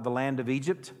people out of the land of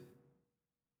Egypt,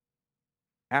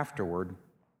 afterward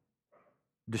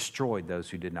destroyed those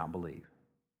who did not believe.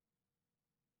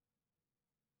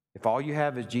 If all you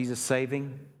have is Jesus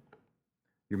saving,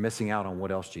 you're missing out on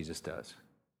what else Jesus does.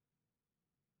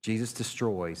 Jesus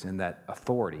destroys, and that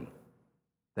authority,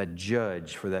 that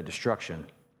judge for that destruction,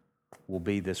 will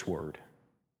be this word.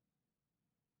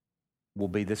 Will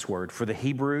be this word. For the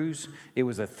Hebrews, it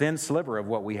was a thin sliver of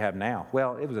what we have now.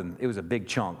 Well, it was a big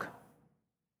chunk.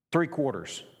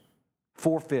 3/4,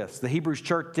 4/5. The Hebrews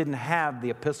church didn't have the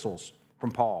epistles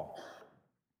from Paul.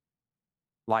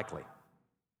 Likely.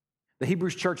 The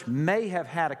Hebrews church may have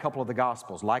had a couple of the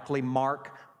Gospels, likely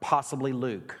Mark, possibly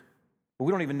Luke. But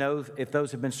we don't even know if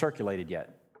those have been circulated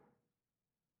yet.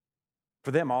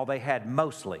 For them, all they had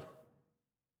mostly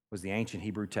was the ancient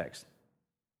Hebrew text.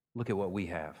 Look at what we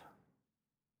have.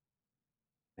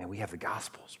 Man, we have the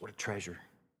Gospels. What a treasure.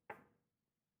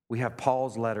 We have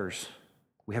Paul's letters.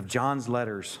 We have John's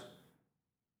letters.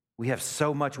 We have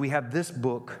so much. We have this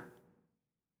book.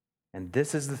 And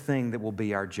this is the thing that will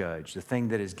be our judge, the thing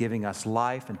that is giving us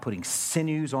life and putting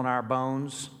sinews on our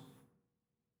bones,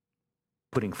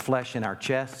 putting flesh in our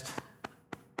chest,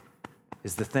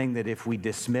 is the thing that if we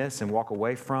dismiss and walk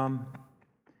away from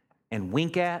and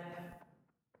wink at,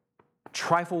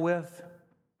 trifle with,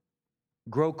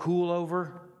 grow cool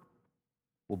over,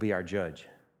 will be our judge.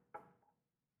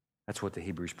 That's what the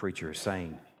Hebrews preacher is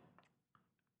saying.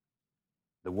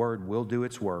 The word will do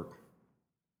its work.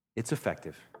 It's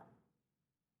effective.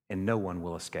 And no one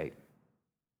will escape.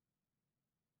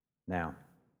 Now,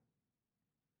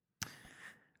 I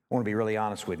want to be really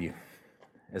honest with you.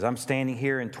 As I'm standing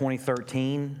here in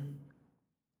 2013,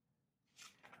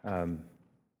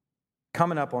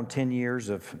 coming up on 10 years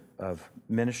of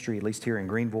ministry, at least here in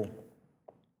Greenville,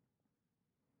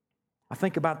 I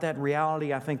think about that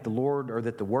reality. I think the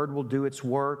word will do its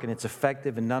work and it's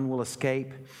effective and none will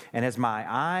escape. And as my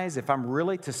eyes, if I'm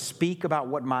really to speak about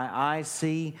what my eyes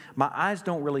see, my eyes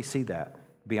don't really see that,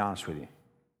 to be honest with you.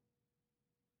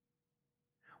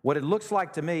 What it looks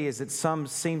like to me is that some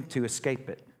seem to escape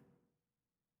it.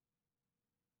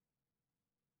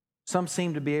 Some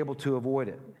seem to be able to avoid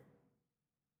it.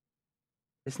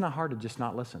 It's not hard to just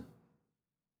not listen.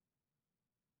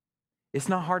 It's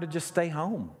not hard to just stay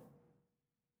home.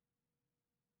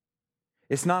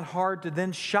 It's not hard to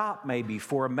then shop maybe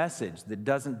for a message that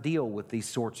doesn't deal with these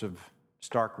sorts of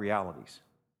stark realities.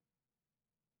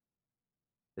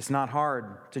 It's not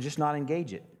hard to just not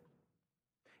engage it.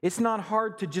 It's not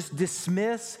hard to just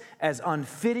dismiss as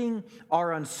unfitting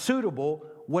or unsuitable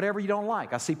whatever you don't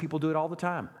like. I see people do it all the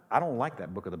time. I don't like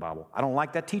that book of the Bible. I don't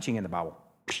like that teaching in the Bible.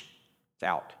 It's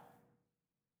out.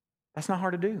 That's not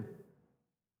hard to do.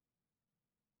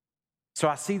 So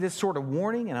I see this sort of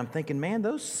warning and I'm thinking, man,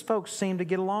 those folks seem to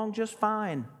get along just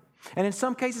fine. And in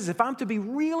some cases, if I'm to be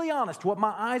really honest, what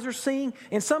my eyes are seeing,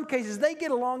 in some cases, they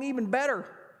get along even better.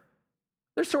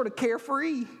 They're sort of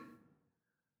carefree.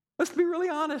 Let's be really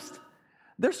honest.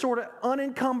 They're sort of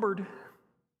unencumbered.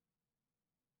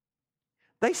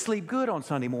 They sleep good on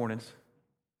Sunday mornings.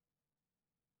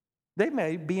 They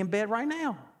may be in bed right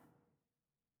now.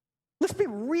 Let's be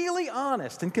really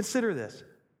honest and consider this.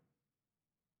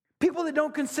 People that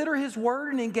don't consider His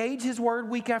Word and engage His Word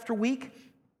week after week,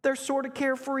 they're sort of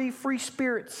carefree, free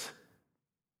spirits.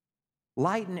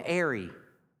 Light and airy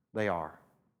they are.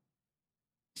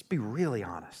 Let's be really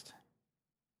honest.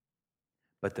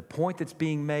 But the point that's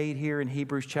being made here in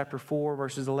Hebrews chapter 4,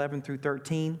 verses 11 through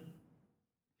 13,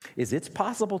 is it's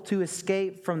possible to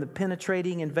escape from the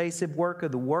penetrating, invasive work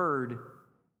of the Word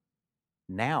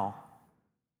now,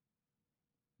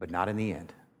 but not in the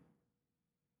end.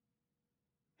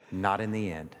 Not in the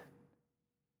end.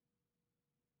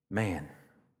 Man,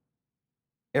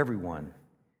 everyone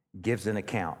gives an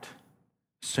account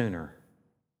sooner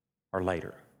or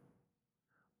later.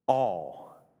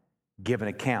 All give an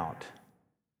account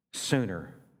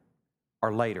sooner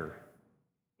or later.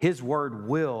 His word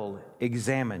will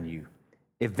examine you,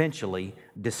 eventually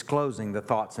disclosing the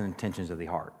thoughts and intentions of the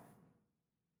heart.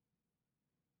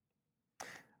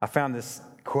 I found this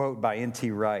quote by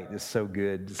N.T. Wright. It's so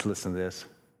good. Just listen to this.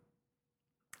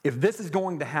 If this is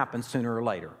going to happen sooner or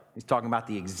later, he's talking about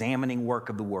the examining work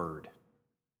of the word.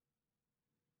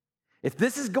 If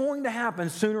this is going to happen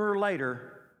sooner or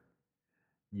later,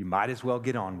 you might as well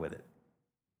get on with it.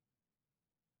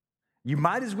 You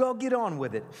might as well get on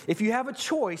with it. If you have a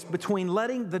choice between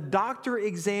letting the doctor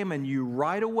examine you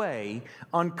right away,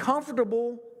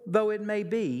 uncomfortable though it may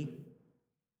be,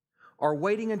 or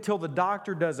waiting until the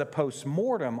doctor does a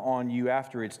post-mortem on you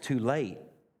after it's too late,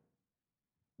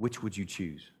 which would you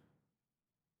choose?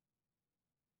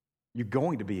 You're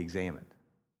going to be examined.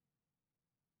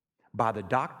 By the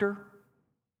doctor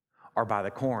or by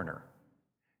the coroner.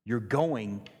 You're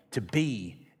going to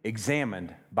be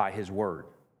examined by His Word.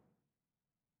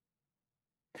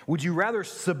 Would you rather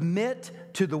submit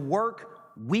to the work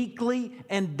weekly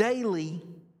and daily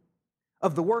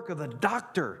of the work of the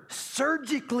doctor,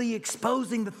 surgically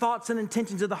exposing the thoughts and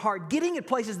intentions of the heart, getting at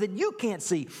places that you can't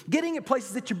see, getting at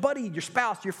places that your buddy, your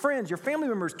spouse, your friends, your family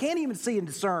members can't even see and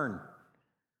discern?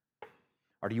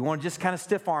 Or do you want to just kind of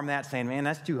stiff-arm that, saying, man,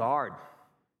 that's too hard.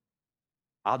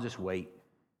 I'll just wait.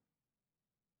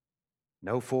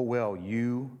 Know full well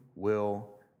you will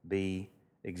be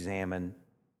examined,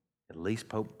 at least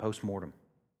post-mortem,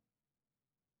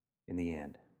 in the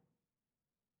end.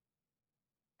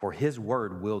 For His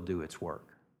word will do its work.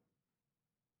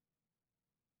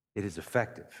 It is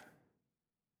effective.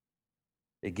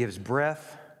 It gives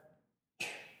breath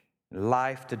and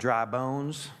life to dry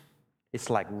bones. It's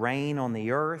like rain on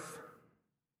the earth,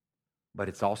 but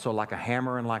it's also like a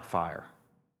hammer and like fire.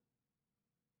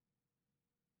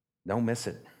 Don't miss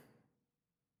it.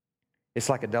 It's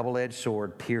like a double-edged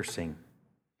sword, piercing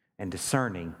and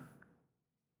discerning.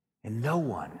 And no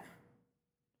one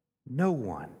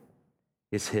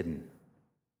is hidden.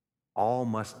 All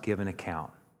must give an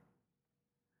account.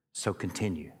 So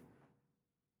continue.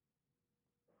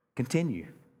 Continue.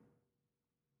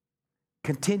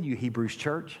 Continue, Hebrews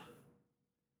church.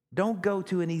 Don't go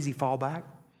to an easy fallback.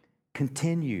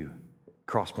 Continue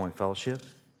Crosspoint Fellowship.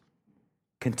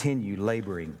 Continue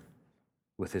laboring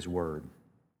with His Word.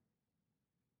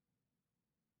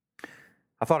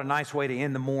 I thought a nice way to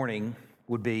end the morning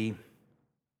would be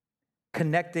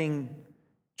connecting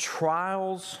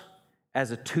trials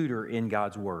as a tutor in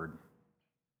God's Word.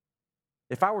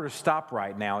 If I were to stop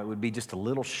right now, it would be just a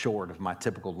little short of my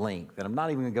typical length. And I'm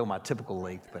not even going to go my typical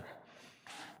length, but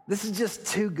this is just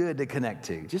too good to connect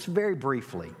to. Just very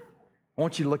briefly, I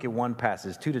want you to look at one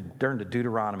passage, turn to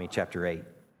Deuteronomy chapter 8.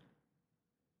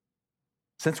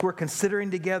 Since we're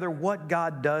considering together what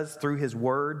God does through His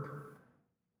Word,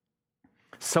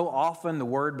 so often the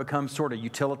Word becomes sort of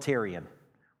utilitarian.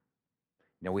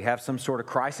 You know, we have some sort of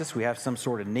crisis, we have some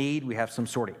sort of need, we have some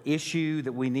sort of issue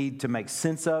that we need to make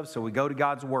sense of, so we go to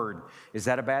God's Word. Is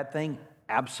that a bad thing?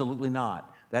 Absolutely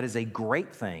not. That is a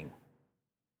great thing.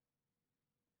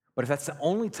 But if that's the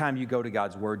only time you go to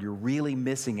God's Word, you're really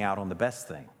missing out on the best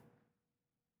thing.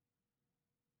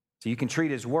 So you can treat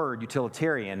His Word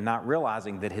utilitarian, not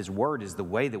realizing that His Word is the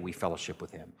way that we fellowship with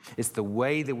Him. It's the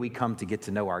way that we come to get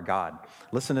to know our God.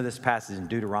 Listen to this passage in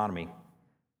Deuteronomy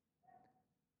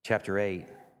chapter 8,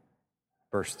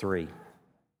 verse 3.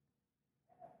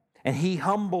 And He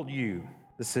humbled you.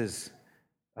 This is,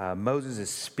 Moses is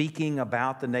speaking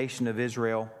about the nation of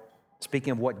Israel,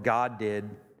 speaking of what God did.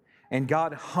 And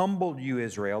God humbled you,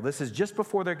 Israel. This is just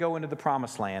before they go into the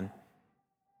promised land.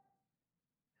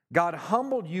 God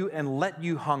humbled you and let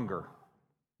you hunger.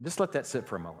 Just let that sit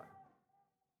for a moment.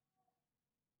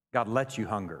 God let you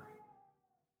hunger.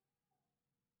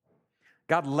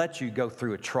 God let you go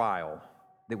through a trial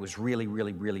that was really,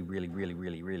 really, really, really, really,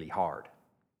 really, really hard.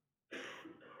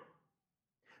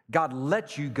 God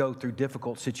let you go through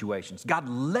difficult situations. God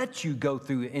let you go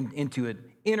through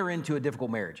enter into a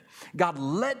difficult marriage. God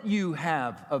let you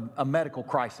have a medical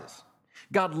crisis.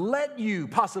 God let you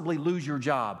possibly lose your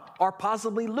job or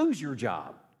possibly lose your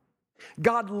job.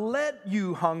 God let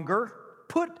you hunger.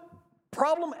 Put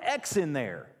problem X in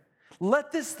there.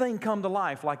 Let this thing come to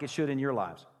life like it should in your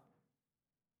lives.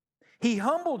 He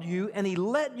humbled you and He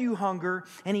let you hunger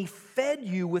and He fed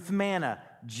you with manna,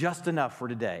 just enough for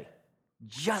today.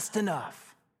 Just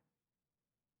enough.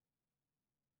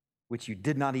 Which you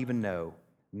did not even know,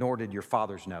 nor did your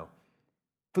fathers know.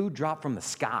 Food dropped from the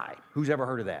sky. Who's ever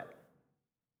heard of that?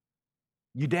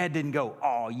 Your dad didn't go,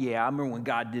 oh yeah, I remember when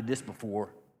God did this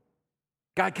before.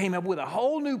 God came up with a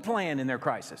whole new plan in their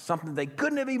crisis, something they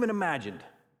couldn't have even imagined.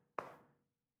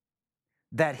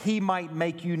 That He might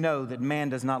make you know that man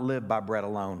does not live by bread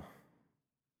alone,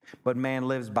 but man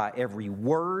lives by every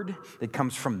word that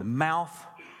comes from the mouth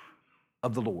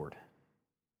of the Lord.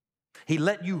 He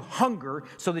let you hunger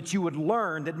so that you would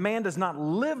learn that man does not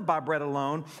live by bread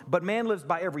alone, but man lives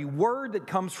by every word that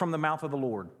comes from the mouth of the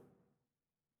Lord.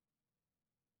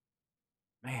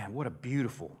 Man, what a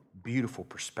beautiful, beautiful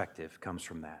perspective comes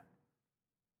from that.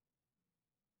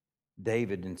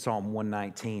 David in Psalm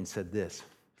 119 said this,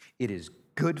 "It is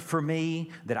good for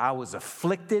me that I was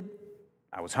afflicted,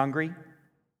 I was hungry.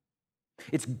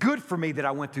 It's good for me that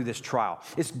I went through this trial.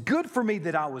 It's good for me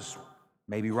that I was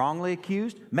maybe wrongly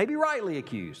accused, maybe rightly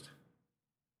accused.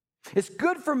 It's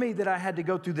good for me that I had to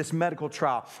go through this medical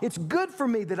trial. It's good for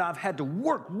me that I've had to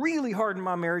work really hard in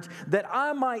my marriage that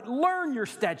I might learn your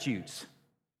statutes.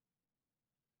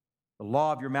 The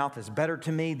law of your mouth is better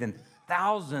to me than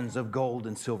thousands of gold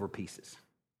and silver pieces."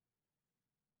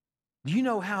 Do you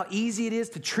know how easy it is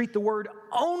to treat the word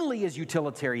only as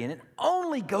utilitarian and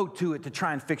only go to it to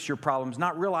try and fix your problems,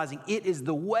 not realizing it is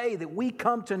the way that we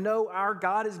come to know our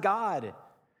God as God.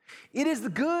 It is the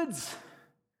goods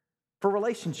for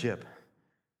relationship.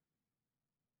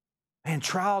 And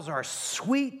trials are a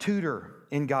sweet tutor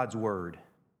in God's word.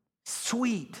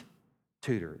 Sweet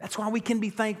tutor. That's why we can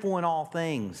be thankful in all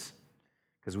things.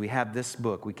 Because we have this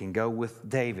book, we can go with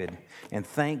David and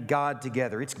thank God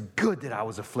together. It's good that I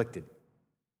was afflicted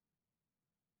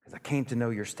because I came to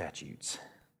know your statutes.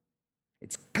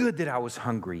 It's good that I was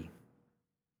hungry,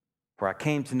 for I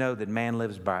came to know that man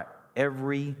lives by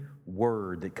every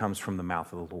word that comes from the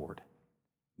mouth of the Lord.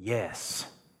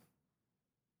 Yes.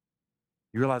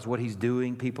 You realize what He's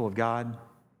doing, people of God?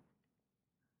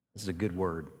 This is a good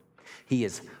word. He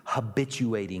is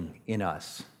habituating in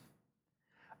us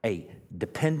a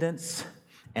dependence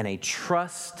and a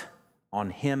trust on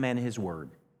Him and His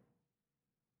word.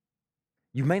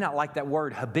 You may not like that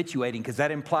word habituating because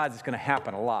that implies it's going to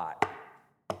happen a lot.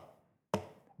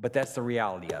 But that's the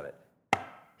reality of it.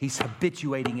 He's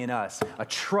habituating in us a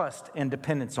trust and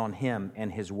dependence on Him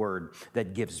and His word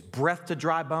that gives breath to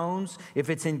dry bones.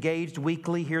 If it's engaged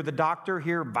weakly, hear the doctor,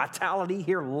 hear vitality,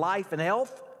 hear life and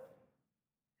health.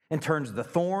 and turns the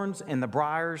thorns and the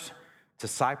briars to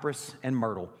cypress and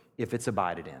myrtle if it's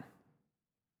abided in.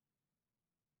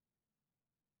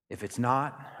 If it's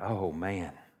not, oh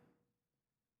man,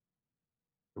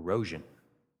 erosion,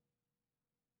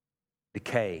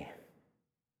 decay,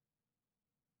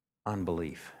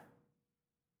 unbelief.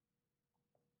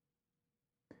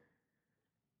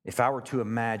 If I were to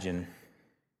imagine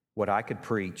what I could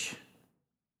preach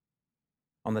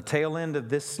on the tail end of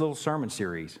this little sermon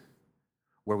series,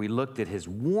 where we looked at his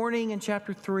warning in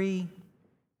chapter 3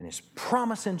 and his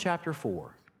promise in chapter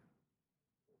 4,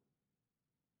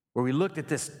 where we looked at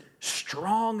this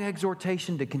strong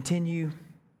exhortation to continue.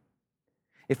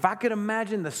 If I could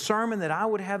imagine the sermon that I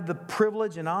would have the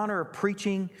privilege and honor of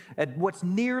preaching at what's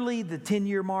nearly the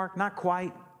 10-year mark, not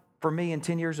quite for me in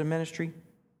 10 years of ministry,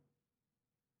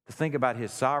 to think about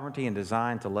his sovereignty and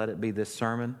design to let it be this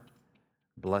sermon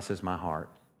blesses my heart.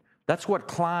 That's what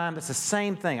climbed. It's the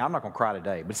same thing. I'm not going to cry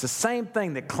today, but it's the same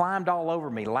thing that climbed all over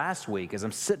me last week as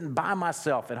I'm sitting by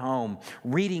myself at home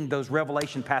reading those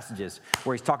Revelation passages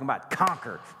where he's talking about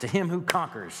conquer. To him who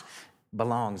conquers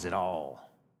belongs it all,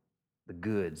 the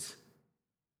goods.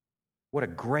 What a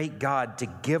great God to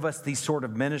give us these sort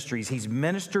of ministries. He's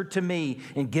ministered to me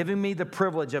in giving me the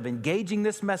privilege of engaging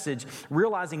this message,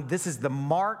 realizing this is the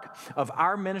mark of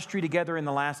our ministry together in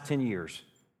the last 10 years.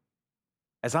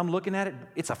 As I'm looking at it,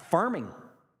 it's affirming.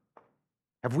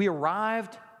 Have we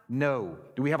arrived? No.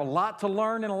 Do we have a lot to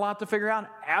learn and a lot to figure out?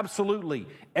 Absolutely.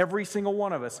 Every single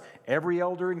one of us, every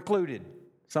elder included,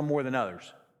 some more than others.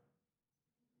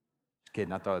 Just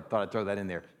kidding, I thought I'd throw that in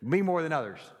there. Me more than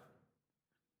others.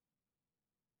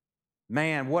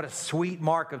 Man, what a sweet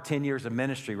mark of 10 years of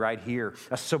ministry right here.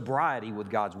 A sobriety with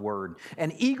God's word.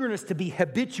 An eagerness to be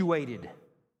habituated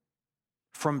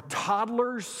from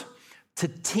toddlers to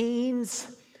teens,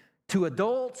 to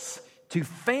adults, to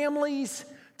families,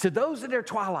 to those at their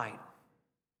twilight.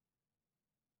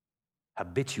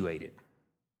 Habituated.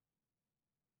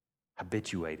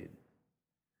 Habituated.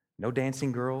 No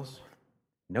dancing girls,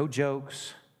 no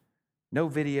jokes, no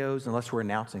videos unless we're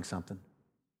announcing something.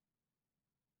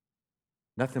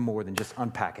 Nothing more than just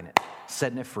unpacking it,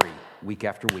 setting it free week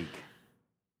after week,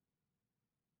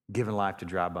 giving life to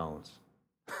dry bones.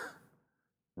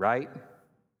 Right?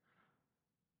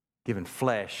 Giving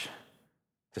flesh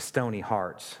to stony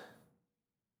hearts.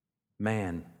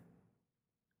 Man,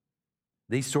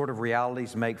 these sort of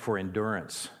realities make for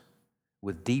endurance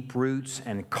with deep roots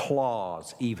and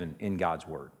claws even in God's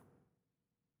word.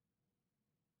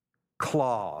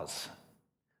 Claws.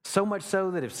 So much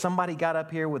so that if somebody got up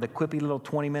here with a quippy little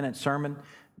 20-minute sermon,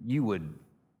 you would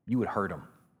hurt them.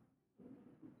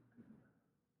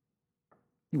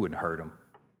 You wouldn't hurt them,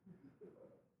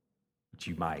 but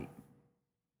you might.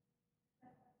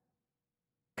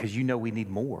 Because you know we need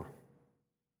more.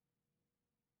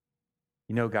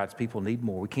 You know God's people need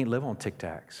more. We can't live on Tic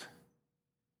Tacs.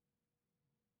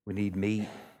 We need meat,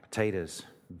 potatoes,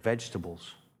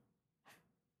 vegetables,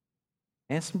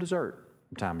 and some dessert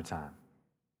from time to time.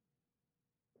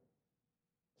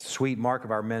 Sweet mark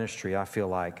of our ministry, I feel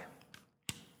like,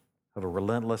 of a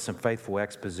relentless and faithful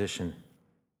exposition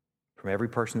from every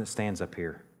person that stands up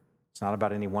here. It's not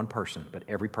about any one person, but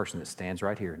every person that stands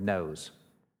right here knows.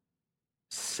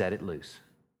 Set it loose.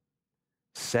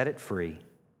 Set it free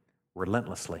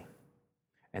relentlessly.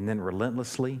 And then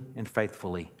relentlessly and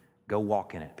faithfully go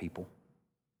walk in it, people.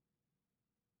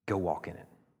 Go walk in it.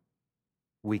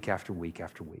 Week after week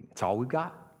after week. It's all we've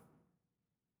got.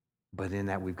 But in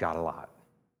that, we've got a lot.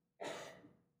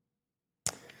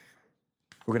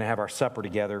 We're going to have our supper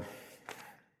together.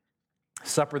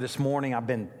 Supper this morning, I've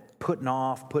been putting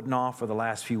off for the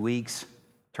last few weeks.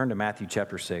 Turn to Matthew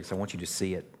chapter 6. I want you to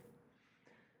see it.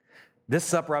 This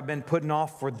supper I've been putting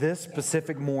off for this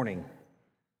specific morning.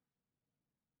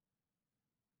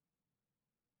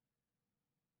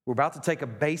 We're about to take a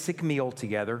basic meal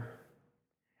together,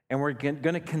 and we're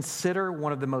going to consider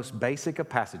one of the most basic of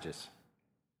passages.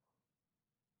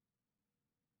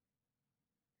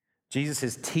 Jesus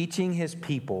is teaching his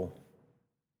people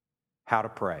how to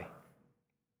pray.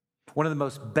 One of the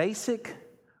most basic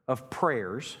of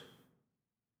prayers,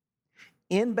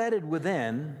 embedded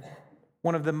within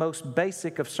one of the most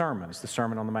basic of sermons, the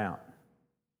Sermon on the Mount.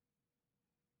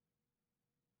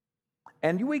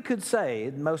 And we could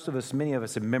say, many of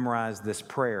us have memorized this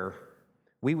prayer.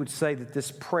 We would say that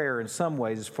this prayer, in some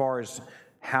ways, as far as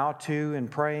how to and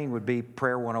praying, would be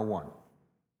prayer 101.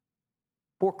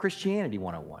 For Christianity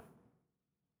 101.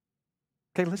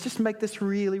 Okay, let's just make this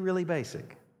really, really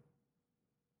basic.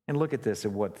 And look at this,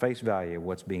 at what face value of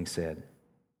what's being said.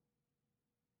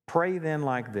 Pray then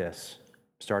like this,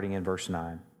 starting in verse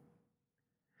 9.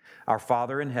 Our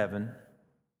Father in heaven,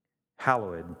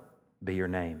 hallowed be your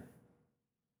name.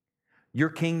 Your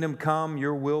kingdom come,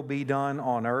 your will be done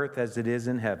on earth as it is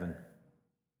in heaven.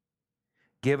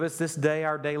 Give us this day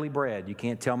our daily bread. You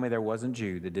can't tell me there wasn't a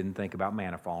Jew that didn't think about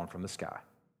manna falling from the sky.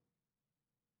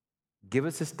 Give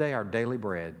us this day our daily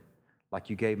bread like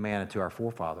you gave manna to our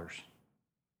forefathers.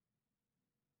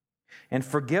 And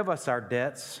forgive us our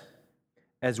debts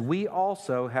as we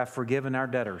also have forgiven our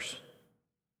debtors.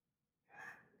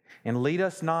 And lead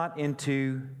us not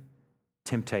into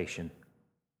temptation,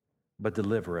 but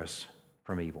deliver us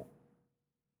from evil.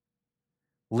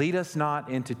 Lead us not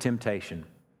into temptation.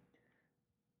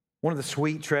 One of the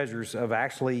sweet treasures of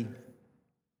actually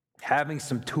having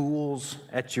some tools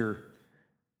at your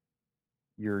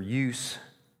use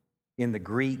in the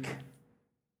Greek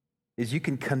is you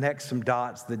can connect some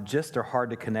dots that just are hard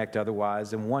to connect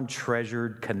otherwise. And one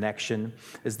treasured connection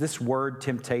is this word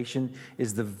temptation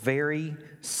is the very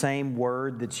same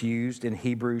word that's used in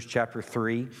Hebrews chapter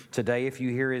 3. Today, if you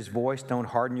hear his voice, don't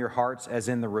harden your hearts as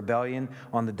in the rebellion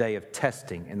on the day of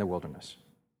testing in the wilderness.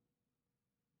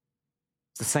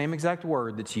 It's the same exact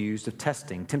word that's used of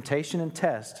testing. Temptation and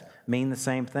test mean the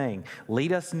same thing.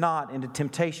 Lead us not into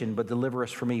temptation, but deliver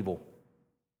us from evil.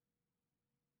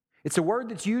 It's a word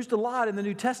that's used a lot in the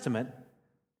New Testament.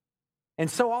 And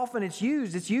so often it's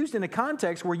used in a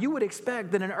context where you would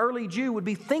expect that an early Jew would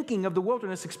be thinking of the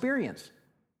wilderness experience.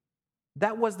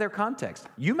 That was their context.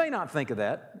 You may not think of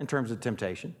that in terms of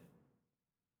temptation,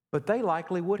 but they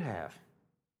likely would have.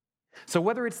 So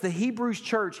whether it's the Hebrews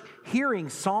church hearing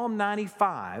Psalm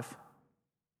 95,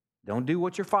 don't do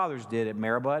what your fathers did at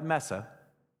Meribah and Massa,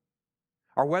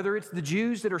 or whether it's the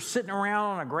Jews that are sitting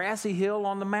around on a grassy hill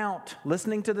on the mount,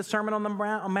 listening to the Sermon on the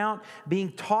Mount,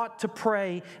 being taught to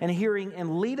pray and hearing,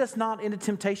 and lead us not into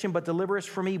temptation, but deliver us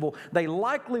from evil, they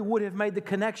likely would have made the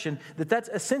connection that that's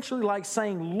essentially like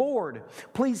saying, Lord,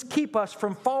 please keep us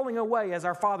from falling away as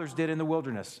our fathers did in the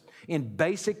wilderness, in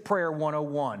basic prayer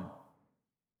 101.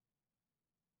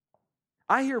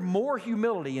 I hear more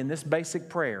humility in this basic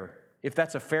prayer, if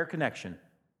that's a fair connection,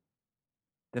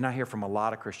 than I hear from a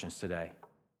lot of Christians today.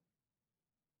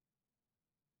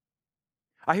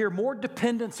 I hear more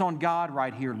dependence on God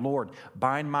right here. Lord,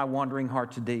 bind my wandering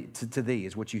heart to thee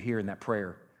is what you hear in that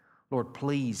prayer. Lord,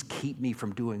 please keep me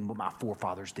from doing what my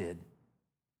forefathers did.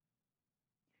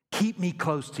 Keep me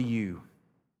close to you.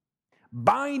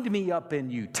 Bind me up in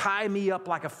you. Tie me up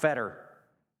like a fetter.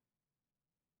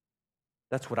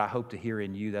 That's what I hope to hear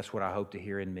in you. That's what I hope to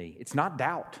hear in me. It's not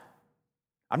doubt.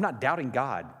 I'm not doubting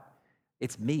God.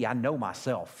 It's me. I know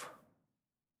myself.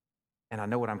 And I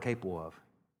know what I'm capable of.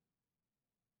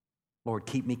 Lord,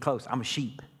 keep me close. I'm a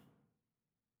sheep.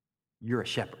 You're a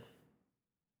shepherd.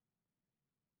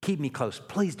 Keep me close.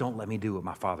 Please don't let me do what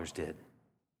my fathers did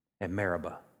at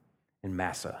Meribah and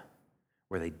Massa,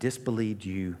 where they disbelieved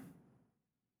you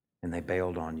and they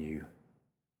bailed on you.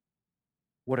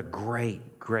 What a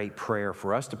great, great prayer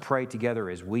for us to pray together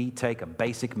as we take a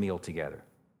basic meal together.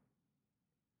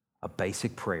 A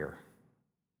basic prayer.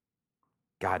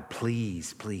 God,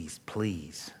 please, please,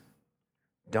 please,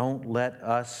 don't let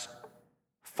us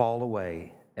fall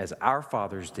away as our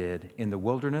fathers did in the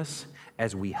wilderness,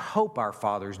 as we hope our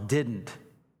fathers didn't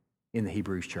in the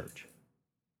Hebrews church.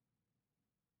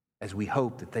 As we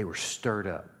hope that they were stirred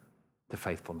up to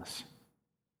faithfulness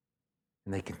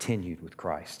and they continued with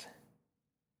Christ.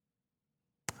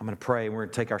 I'm going to pray, and we're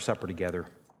going to take our supper together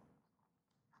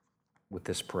with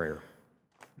this prayer.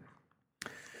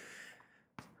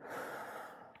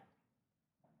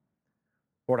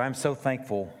 Lord, I'm so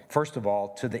thankful, first of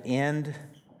all, to the end,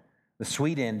 the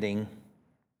sweet ending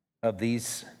of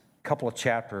these couple of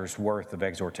chapters worth of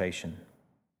exhortation.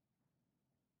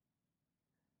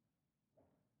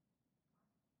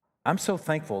 I'm so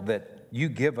thankful that you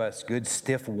give us good,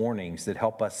 stiff warnings that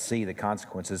help us see the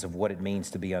consequences of what it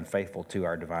means to be unfaithful to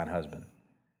our divine husband.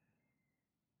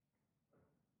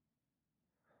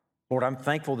 Lord, I'm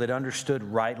thankful that understood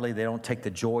rightly, they don't take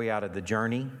the joy out of the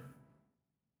journey,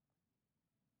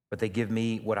 but they give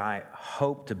me what I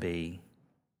hope to be,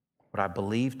 what I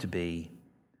believe to be,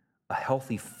 a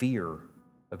healthy fear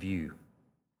of you.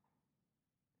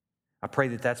 I pray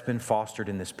that that's been fostered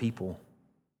in this people.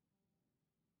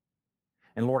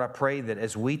 And Lord, I pray that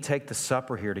as we take the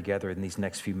supper here together in these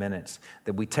next few minutes,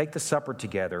 that we take the supper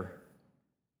together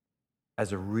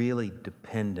as a really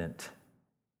dependent,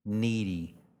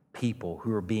 needy people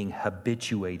who are being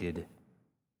habituated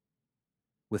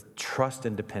with trust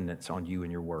and dependence on you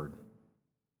and your word.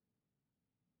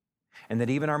 And that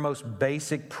even our most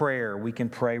basic prayer we can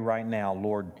pray right now,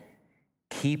 Lord,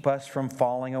 keep us from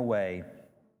falling away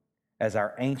as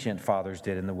our ancient fathers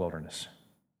did in the wilderness.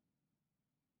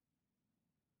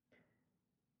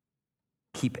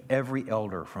 Keep every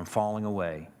elder from falling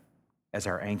away as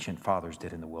our ancient fathers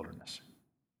did in the wilderness.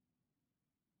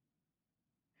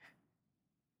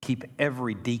 Keep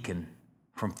every deacon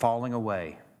from falling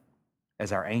away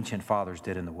as our ancient fathers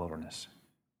did in the wilderness.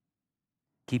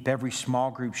 Keep every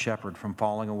small group shepherd from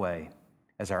falling away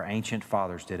as our ancient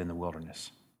fathers did in the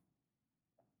wilderness.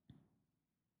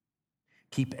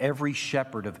 Keep every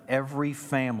shepherd of every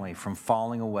family from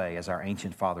falling away as our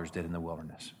ancient fathers did in the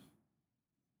wilderness.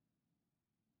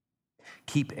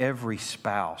 Keep every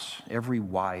spouse, every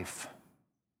wife,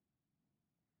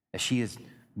 as she is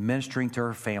ministering to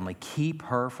her family, keep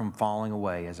her from falling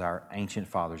away as our ancient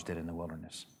fathers did in the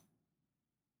wilderness.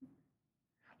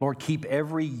 Lord, keep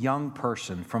every young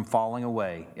person from falling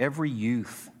away, every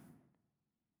youth.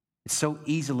 It's so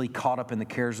easily caught up in the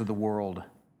cares of the world.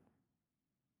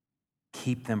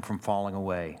 Keep them from falling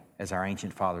away as our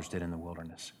ancient fathers did in the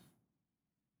wilderness.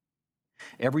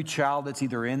 Every child that's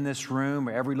either in this room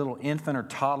or every little infant or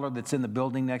toddler that's in the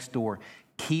building next door,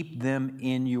 keep them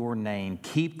in your name.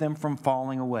 Keep them from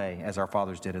falling away as our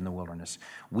fathers did in the wilderness.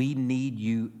 We need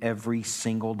you every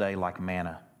single day like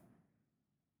manna.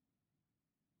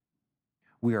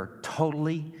 We are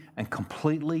totally and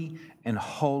completely and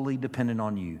wholly dependent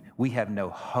on you. We have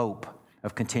no hope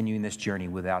of continuing this journey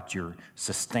without your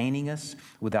sustaining us,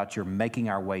 without your making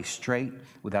our way straight,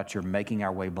 without your making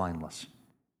our way blameless.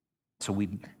 So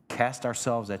we cast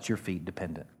ourselves at your feet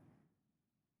dependent.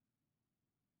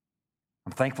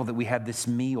 I'm thankful that we have this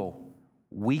meal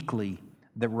weekly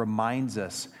that reminds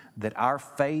us that our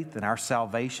faith and our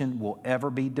salvation will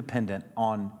ever be dependent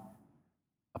on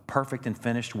a perfect and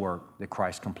finished work that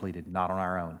Christ completed, not on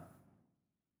our own.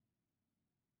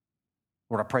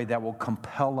 Lord, I pray that will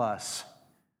compel us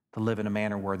to live in a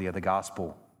manner worthy of the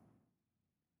gospel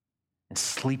and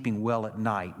sleeping well at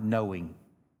night knowing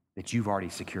that you've already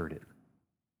secured it.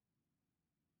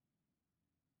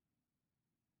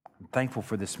 I'm thankful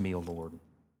for this meal, Lord.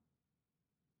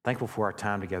 Thankful for our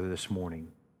time together this morning.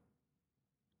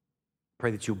 Pray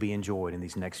that you'll be enjoyed in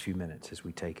these next few minutes as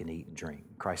we take and eat and drink.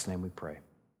 In Christ's name we pray.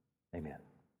 Amen.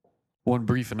 One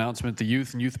brief announcement. The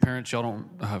youth and youth parents, y'all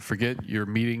don't forget your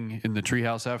meeting in the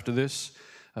treehouse after this.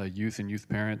 Youth and youth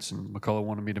parents, and McCullough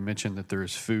wanted me to mention that there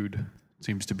is food. It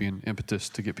seems to be an impetus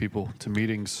to get people to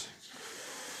meetings.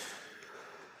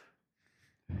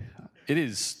 It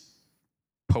is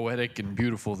poetic and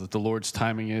beautiful that the Lord's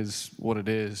timing is what it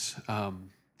is.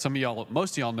 Some of y'all,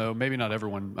 most of y'all know, maybe not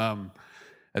everyone,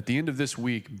 at the end of this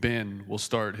week, Ben will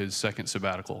start his second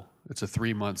sabbatical. It's a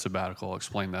 3-month sabbatical. I'll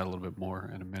explain that a little bit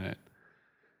more in a minute.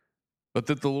 But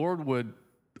that the Lord would,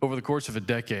 over the course of a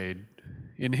decade,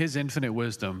 in his infinite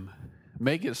wisdom,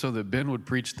 make it so that Ben would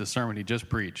preach the sermon he just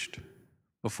preached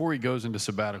before he goes into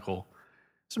sabbatical.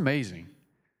 It's amazing.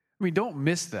 I mean, don't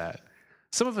miss that.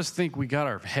 Some of us think we got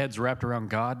our heads wrapped around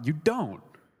God. You don't.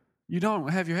 You don't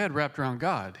have your head wrapped around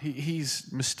God.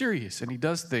 He's mysterious, and he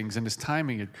does things, and his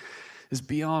timing is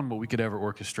beyond what we could ever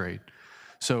orchestrate.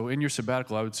 So in your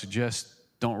sabbatical, I would suggest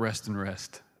don't rest and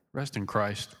rest. Rest in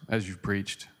Christ as you've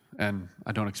preached, and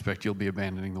I don't expect you'll be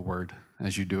abandoning the word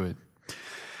as you do it.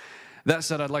 That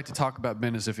said, I'd like to talk about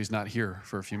Ben as if he's not here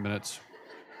for a few minutes,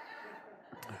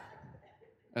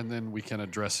 and then we can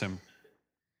address him.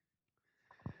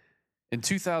 In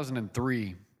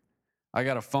 2003, I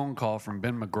got a phone call from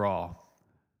Ben McGraw,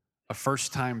 a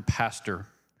first-time pastor,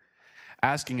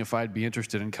 asking if I'd be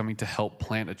interested in coming to help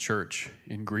plant a church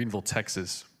in Greenville,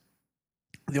 Texas.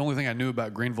 The only thing I knew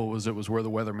about Greenville was it was where the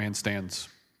weatherman stands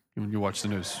when you watch the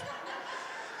news.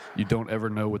 You don't ever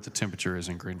know what the temperature is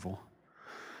in Greenville.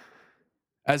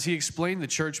 As he explained the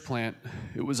church plant,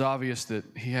 it was obvious that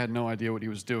he had no idea what he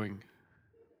was doing.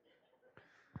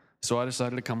 So I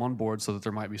decided to come on board so that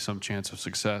there might be some chance of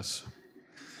success.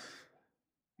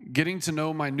 Getting to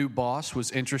know my new boss was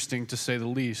interesting, to say the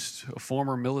least. A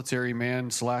former military man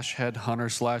 /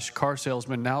 headhunter / car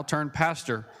salesman, now turned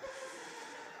pastor.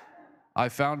 I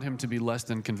found him to be less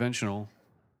than conventional.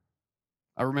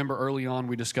 I remember early on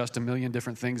we discussed a million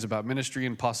different things about ministry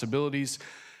and possibilities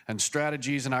and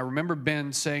strategies, and I remember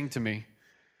Ben saying to me,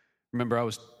 remember I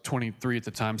was 23 at the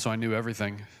time, so I knew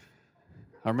everything.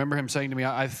 I remember him saying to me,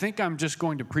 I think I'm just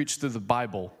going to preach through the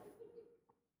Bible.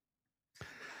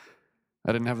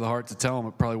 I didn't have the heart to tell him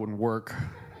it probably wouldn't work.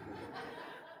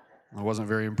 I wasn't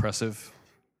very impressive.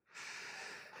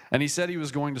 And he said he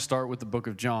was going to start with the book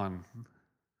of John.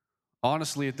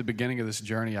 Honestly, at the beginning of this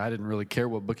journey, I didn't really care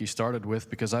what book he started with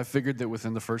because I figured that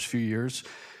within the first few years,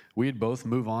 we'd both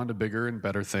move on to bigger and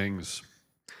better things.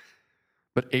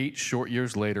 But 8 short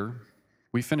years later,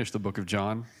 we finished the book of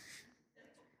John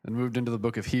and moved into the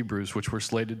book of Hebrews, which we're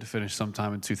slated to finish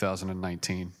sometime in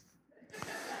 2019.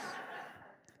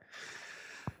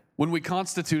 When we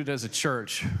constituted as a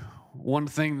church, one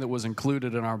thing that was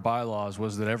included in our bylaws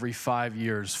was that every 5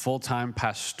 years, full-time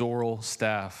pastoral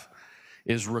staff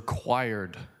is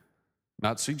required,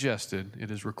 not suggested,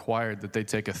 it is required that they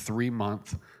take a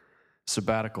 3-month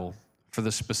sabbatical for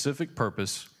the specific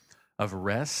purpose of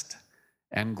rest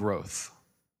and growth.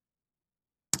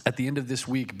 At the end of this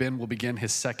week, Ben will begin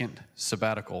his second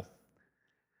sabbatical.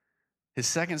 His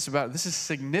second sabbatical, this is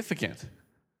significant.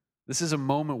 This is a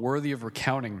moment worthy of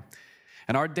recounting.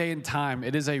 In our day and time,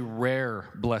 it is a rare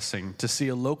blessing to see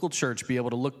a local church be able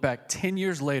to look back 10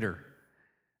 years later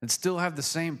and still have the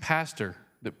same pastor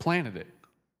that planted it.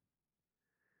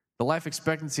 The life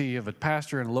expectancy of a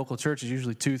pastor in a local church is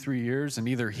usually 2-3 years, and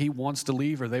either he wants to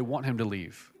leave or they want him to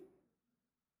leave.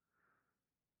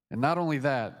 And not only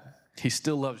that, he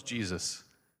still loves Jesus.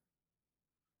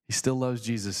 He still loves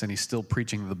Jesus, and he's still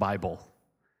preaching the Bible.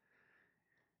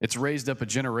 It's raised up a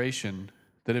generation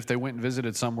that if they went and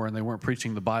visited somewhere and they weren't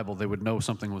preaching the Bible, they would know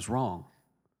something was wrong.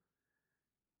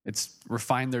 It's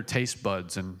refined their taste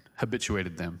buds and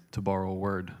habituated them, to borrow a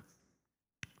word.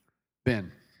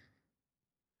 Ben,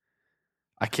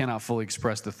 I cannot fully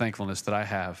express the thankfulness that I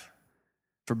have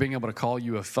for being able to call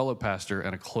you a fellow pastor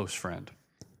and a close friend.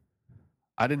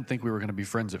 I didn't think we were going to be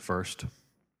friends at first,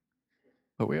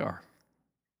 but we are.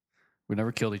 We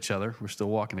never killed each other. We're still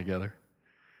walking together.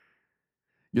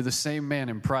 You're the same man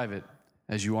in private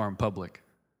as you are in public.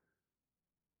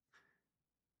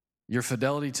 Your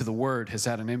fidelity to the word has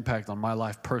had an impact on my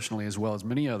life personally as well as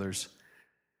many others.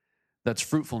 That's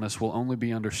fruitfulness will only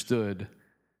be understood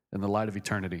in the light of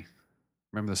eternity.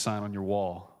 Remember the sign on your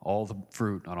wall, all the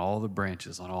fruit on all the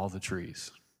branches, on all the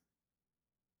trees.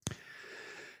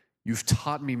 You've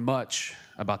taught me much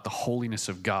about the holiness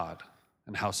of God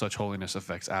and how such holiness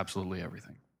affects absolutely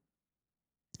everything.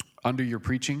 Under your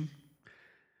preaching,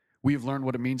 we have learned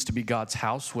what it means to be God's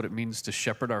house, what it means to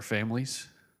shepherd our families.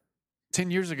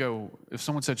 10 years ago, if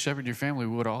someone said shepherd your family,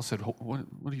 we would have all said, what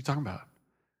are you talking about?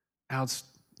 Now it's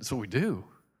what we do.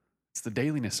 It's the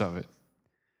dailiness of it.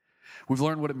 We've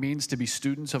learned what it means to be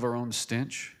students of our own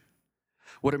stench,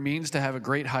 what it means to have a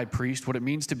great high priest, what it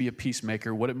means to be a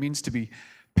peacemaker, what it means to be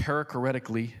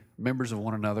perichoretically members of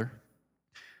one another,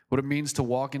 what it means to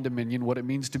walk in dominion, what it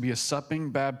means to be a supping,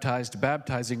 baptized,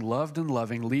 baptizing, loved and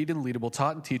loving, lead and leadable,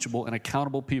 taught and teachable, and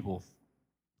accountable people.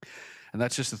 And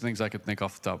that's just the things I could think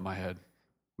off the top of my head.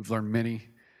 We've learned many,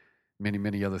 many,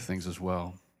 many other things as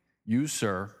well. You,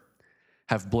 sir,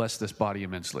 have blessed this body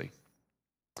immensely.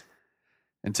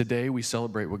 And today we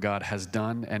celebrate what God has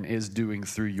done and is doing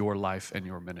through your life and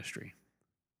your ministry.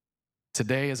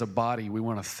 Today, as a body, we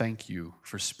want to thank you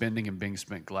for spending and being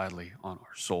spent gladly on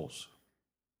our souls.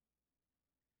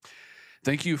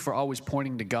 Thank you for always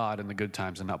pointing to God in the good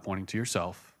times and not pointing to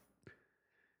yourself.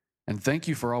 And thank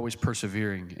you for always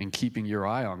persevering and keeping your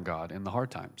eye on God in the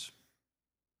hard times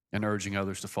and urging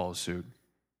others to follow suit.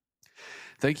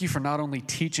 Thank you for not only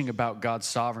teaching about God's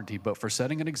sovereignty, but for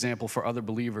setting an example for other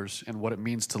believers and what it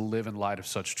means to live in light of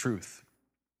such truth.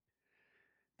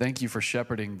 Thank you for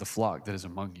shepherding the flock that is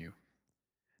among you.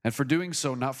 And for doing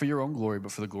so, not for your own glory,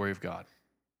 but for the glory of God.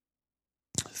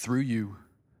 Through you,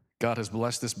 God has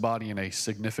blessed this body in a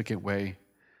significant way.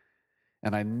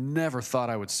 And I never thought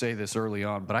I would say this early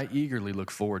on, but I eagerly look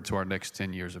forward to our next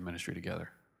 10 years of ministry together.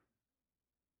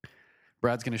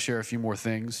 Brad's going to share a few more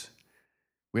things.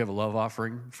 We have a love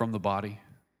offering from the body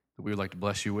that we would like to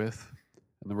bless you with.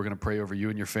 And then we're going to pray over you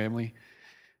and your family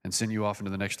and send you off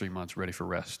into the next 3 months ready for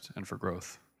rest and for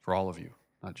growth for all of you,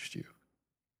 not just you.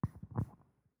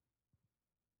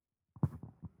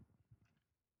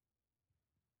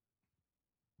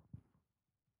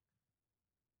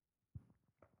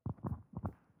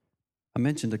 I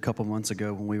mentioned a couple months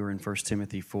ago when we were in 1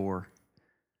 Timothy 4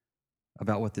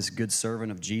 about what this good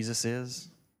servant of Jesus is.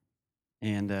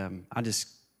 And I just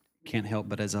can't help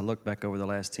but, as I look back over the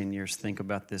last 10 years, think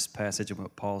about this passage of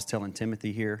what Paul's telling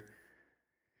Timothy here.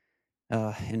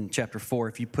 In chapter 4,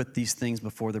 if you put these things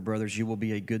before the brothers, you will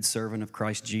be a good servant of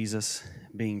Christ Jesus,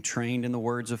 being trained in the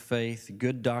words of faith,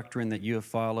 good doctrine that you have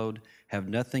followed, have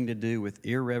nothing to do with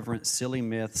irreverent, silly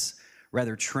myths.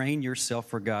 Rather, train yourself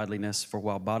for godliness, for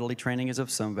while bodily training is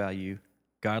of some value,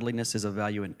 godliness is of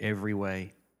value in every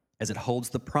way, as it holds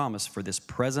the promise for this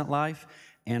present life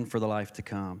and for the life to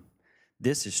come.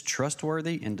 This is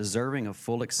trustworthy and deserving of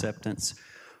full acceptance,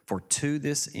 for to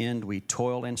this end we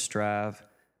toil and strive,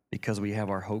 because we have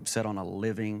our hope set on a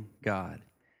living God.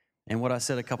 And what I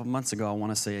said a couple months ago, I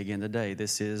want to say again today.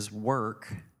 This is work.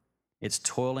 It's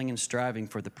toiling and striving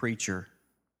for the preacher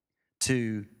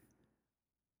to...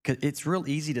 It's real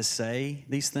easy to say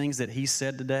these things that he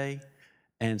said today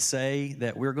and say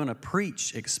that we're going to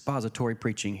preach expository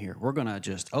preaching here. We're going to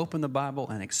just open the Bible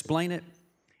and explain it,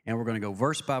 and we're going to go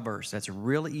verse by verse. That's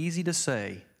really easy to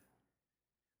say,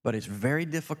 but it's very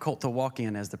difficult to walk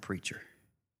in as the preacher.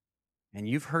 And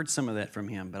you've heard some of that from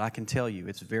him, but I can tell you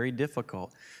it's very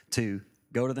difficult to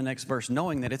go to the next verse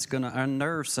knowing that it's going to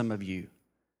unnerve some of you,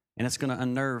 and it's going to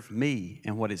unnerve me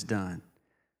and what it's done.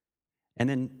 And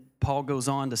then Paul goes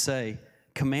on to say,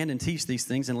 command and teach these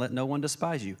things and let no one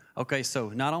despise you. Okay, so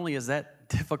not only is that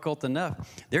difficult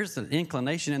enough, there's an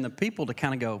inclination in the people to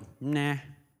kind of go, nah,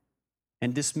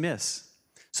 and dismiss.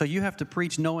 So you have to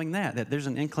preach knowing that there's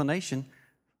an inclination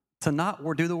to not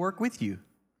do the work with you.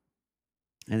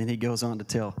 And then he goes on to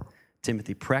tell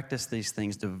Timothy, practice these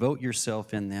things, devote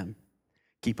yourself in them.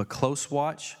 Keep a close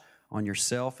watch on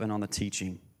yourself and on the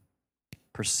teaching.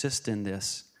 Persist in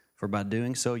this, for by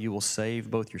doing so you will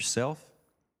save both yourself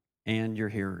and your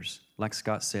hearers. Like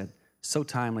Scott said, so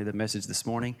timely the message this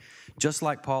morning. Just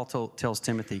like Paul tells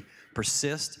Timothy,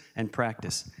 persist and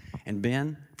practice. And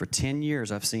Ben, for 10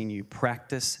 years I've seen you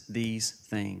practice these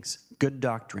things. Good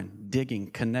doctrine,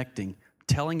 digging, connecting,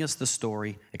 telling us the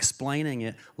story, explaining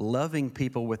it, loving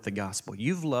people with the gospel.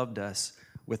 You've loved us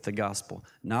with the gospel,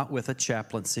 not with a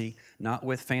chaplaincy, not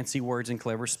with fancy words and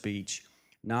clever speech,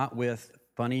 not with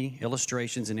funny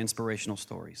illustrations and inspirational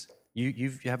stories.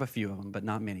 You have a few of them, but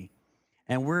not many.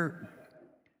 And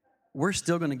we're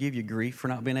still going to give you grief for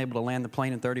not being able to land the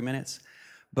plane in 30 minutes,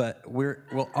 but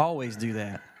we'll always do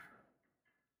that.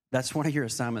 That's one of your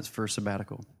assignments for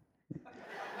sabbatical.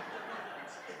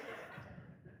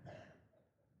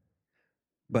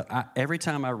 But every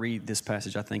time I read this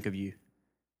passage, I think of you.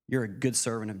 You're a good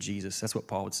servant of Jesus. That's what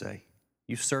Paul would say.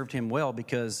 You've served him well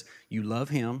because you love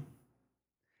him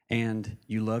and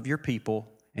you love your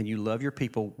people, and you love your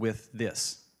people with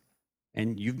this.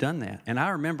 And you've done that. And I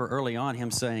remember early on him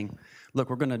saying, look,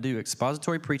 we're going to do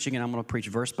expository preaching, and I'm going to preach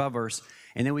verse by verse.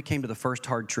 And then we came to the first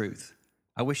hard truth.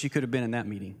 I wish you could have been in that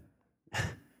meeting.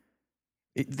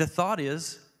 The thought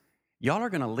is, y'all are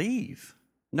going to leave.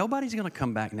 Nobody's going to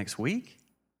come back next week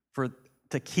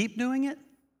to keep doing it,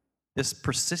 this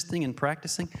persisting and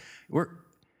practicing.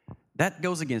 That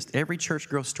goes against every church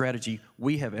growth strategy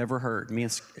we have ever heard.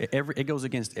 It goes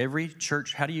against every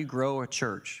church. How do you grow a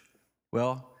church?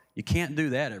 Well, you can't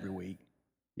do that every week.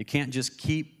 You can't just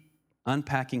keep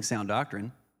unpacking sound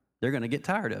doctrine. They're going to get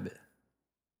tired of it.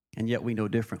 And yet we know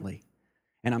differently.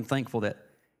 And I'm thankful that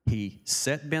he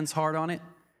set Ben's heart on it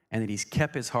and that he's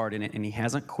kept his heart in it and he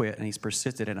hasn't quit and he's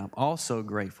persisted. And I'm also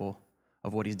grateful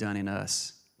of what he's done in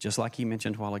us, just like he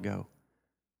mentioned a while ago.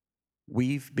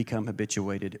 We've become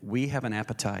habituated. We have an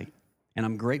appetite. And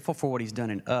I'm grateful for what he's done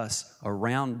in us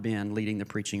around Ben leading the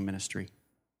preaching ministry,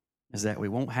 is that we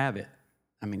won't have it.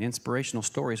 I mean, inspirational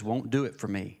stories won't do it for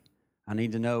me. I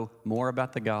need to know more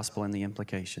about the gospel and the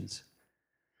implications.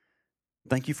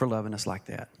 Thank you for loving us like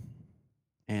that.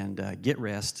 And get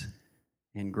rest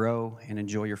and grow and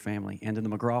enjoy your family. And to the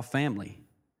McGraw family,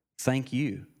 thank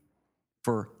you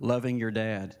for loving your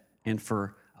dad and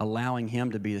for allowing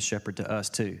him to be the shepherd to us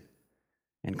too.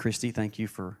 And Christy, thank you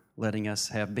for letting us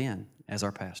have Ben as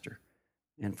our pastor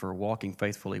and for walking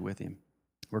faithfully with him.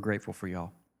 We're grateful for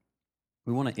y'all.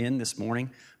 We want to end this morning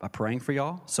by praying for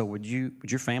y'all. So would your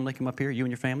family come up here? You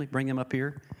and your family, bring them up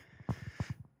here.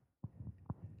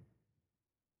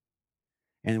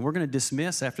 And we're going to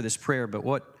dismiss after this prayer, but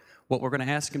what we're going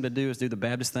to ask them to do is do the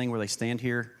Baptist thing where they stand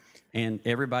here and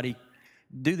everybody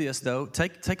do this, though.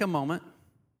 Take a moment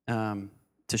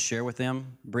to share with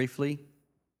them briefly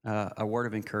a word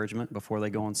of encouragement before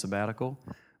they go on sabbatical.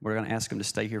 We're going to ask them to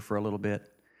stay here for a little bit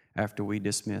after we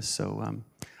dismiss. So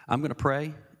I'm going to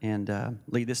pray and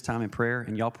lead this time in prayer,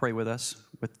 and y'all pray with us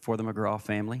for the McGraw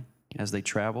family as they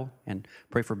travel, and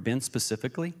pray for Ben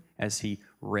specifically as he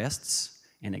rests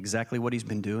in exactly what he's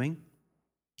been doing,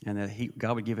 and that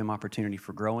God would give him opportunity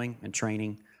for growing and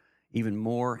training even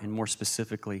more and more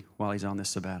specifically while he's on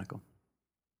this sabbatical.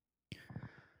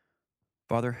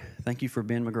 Father, thank you for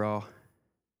Ben McGraw.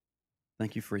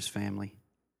 Thank you for his family.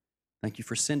 Thank you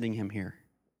for sending him here.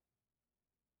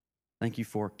 Thank you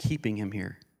for keeping him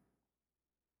here.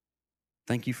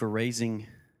 Thank you for raising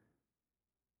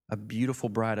a beautiful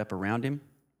bride up around him.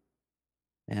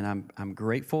 And I'm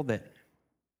grateful that,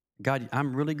 God,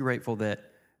 I'm really grateful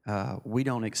that we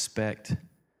don't expect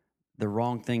the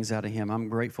wrong things out of him. I'm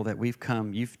grateful that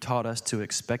you've taught us to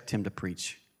expect him to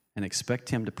preach and expect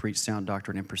him to preach sound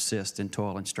doctrine and persist and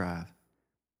toil and strive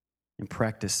and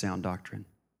practice sound doctrine.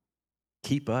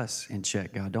 Keep us in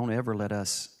check, God. Don't ever let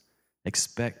us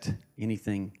expect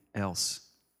anything else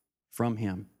from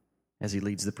him as he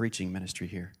leads the preaching ministry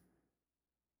here.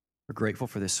 We're grateful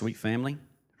for this sweet family,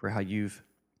 for how you've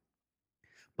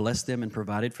blessed them and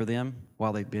provided for them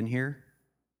while they've been here.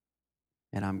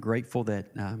 And I'm grateful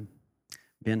that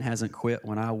Ben hasn't quit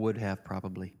when I would have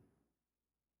probably.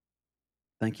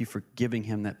 Thank you for giving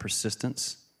him that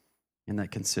persistence and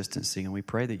that consistency. And we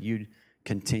pray that you'd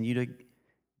continue to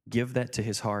give that to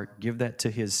his heart, give that to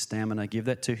his stamina, give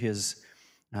that to his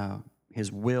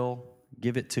will,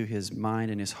 give it to his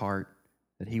mind and his heart,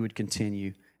 that he would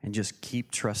continue and just keep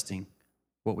trusting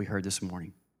what we heard this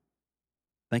morning.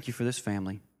 Thank you for this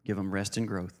family. Give them rest and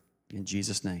growth. In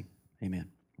Jesus' name,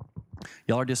 amen.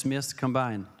 Y'all are dismissed. Come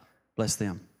by and bless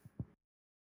them.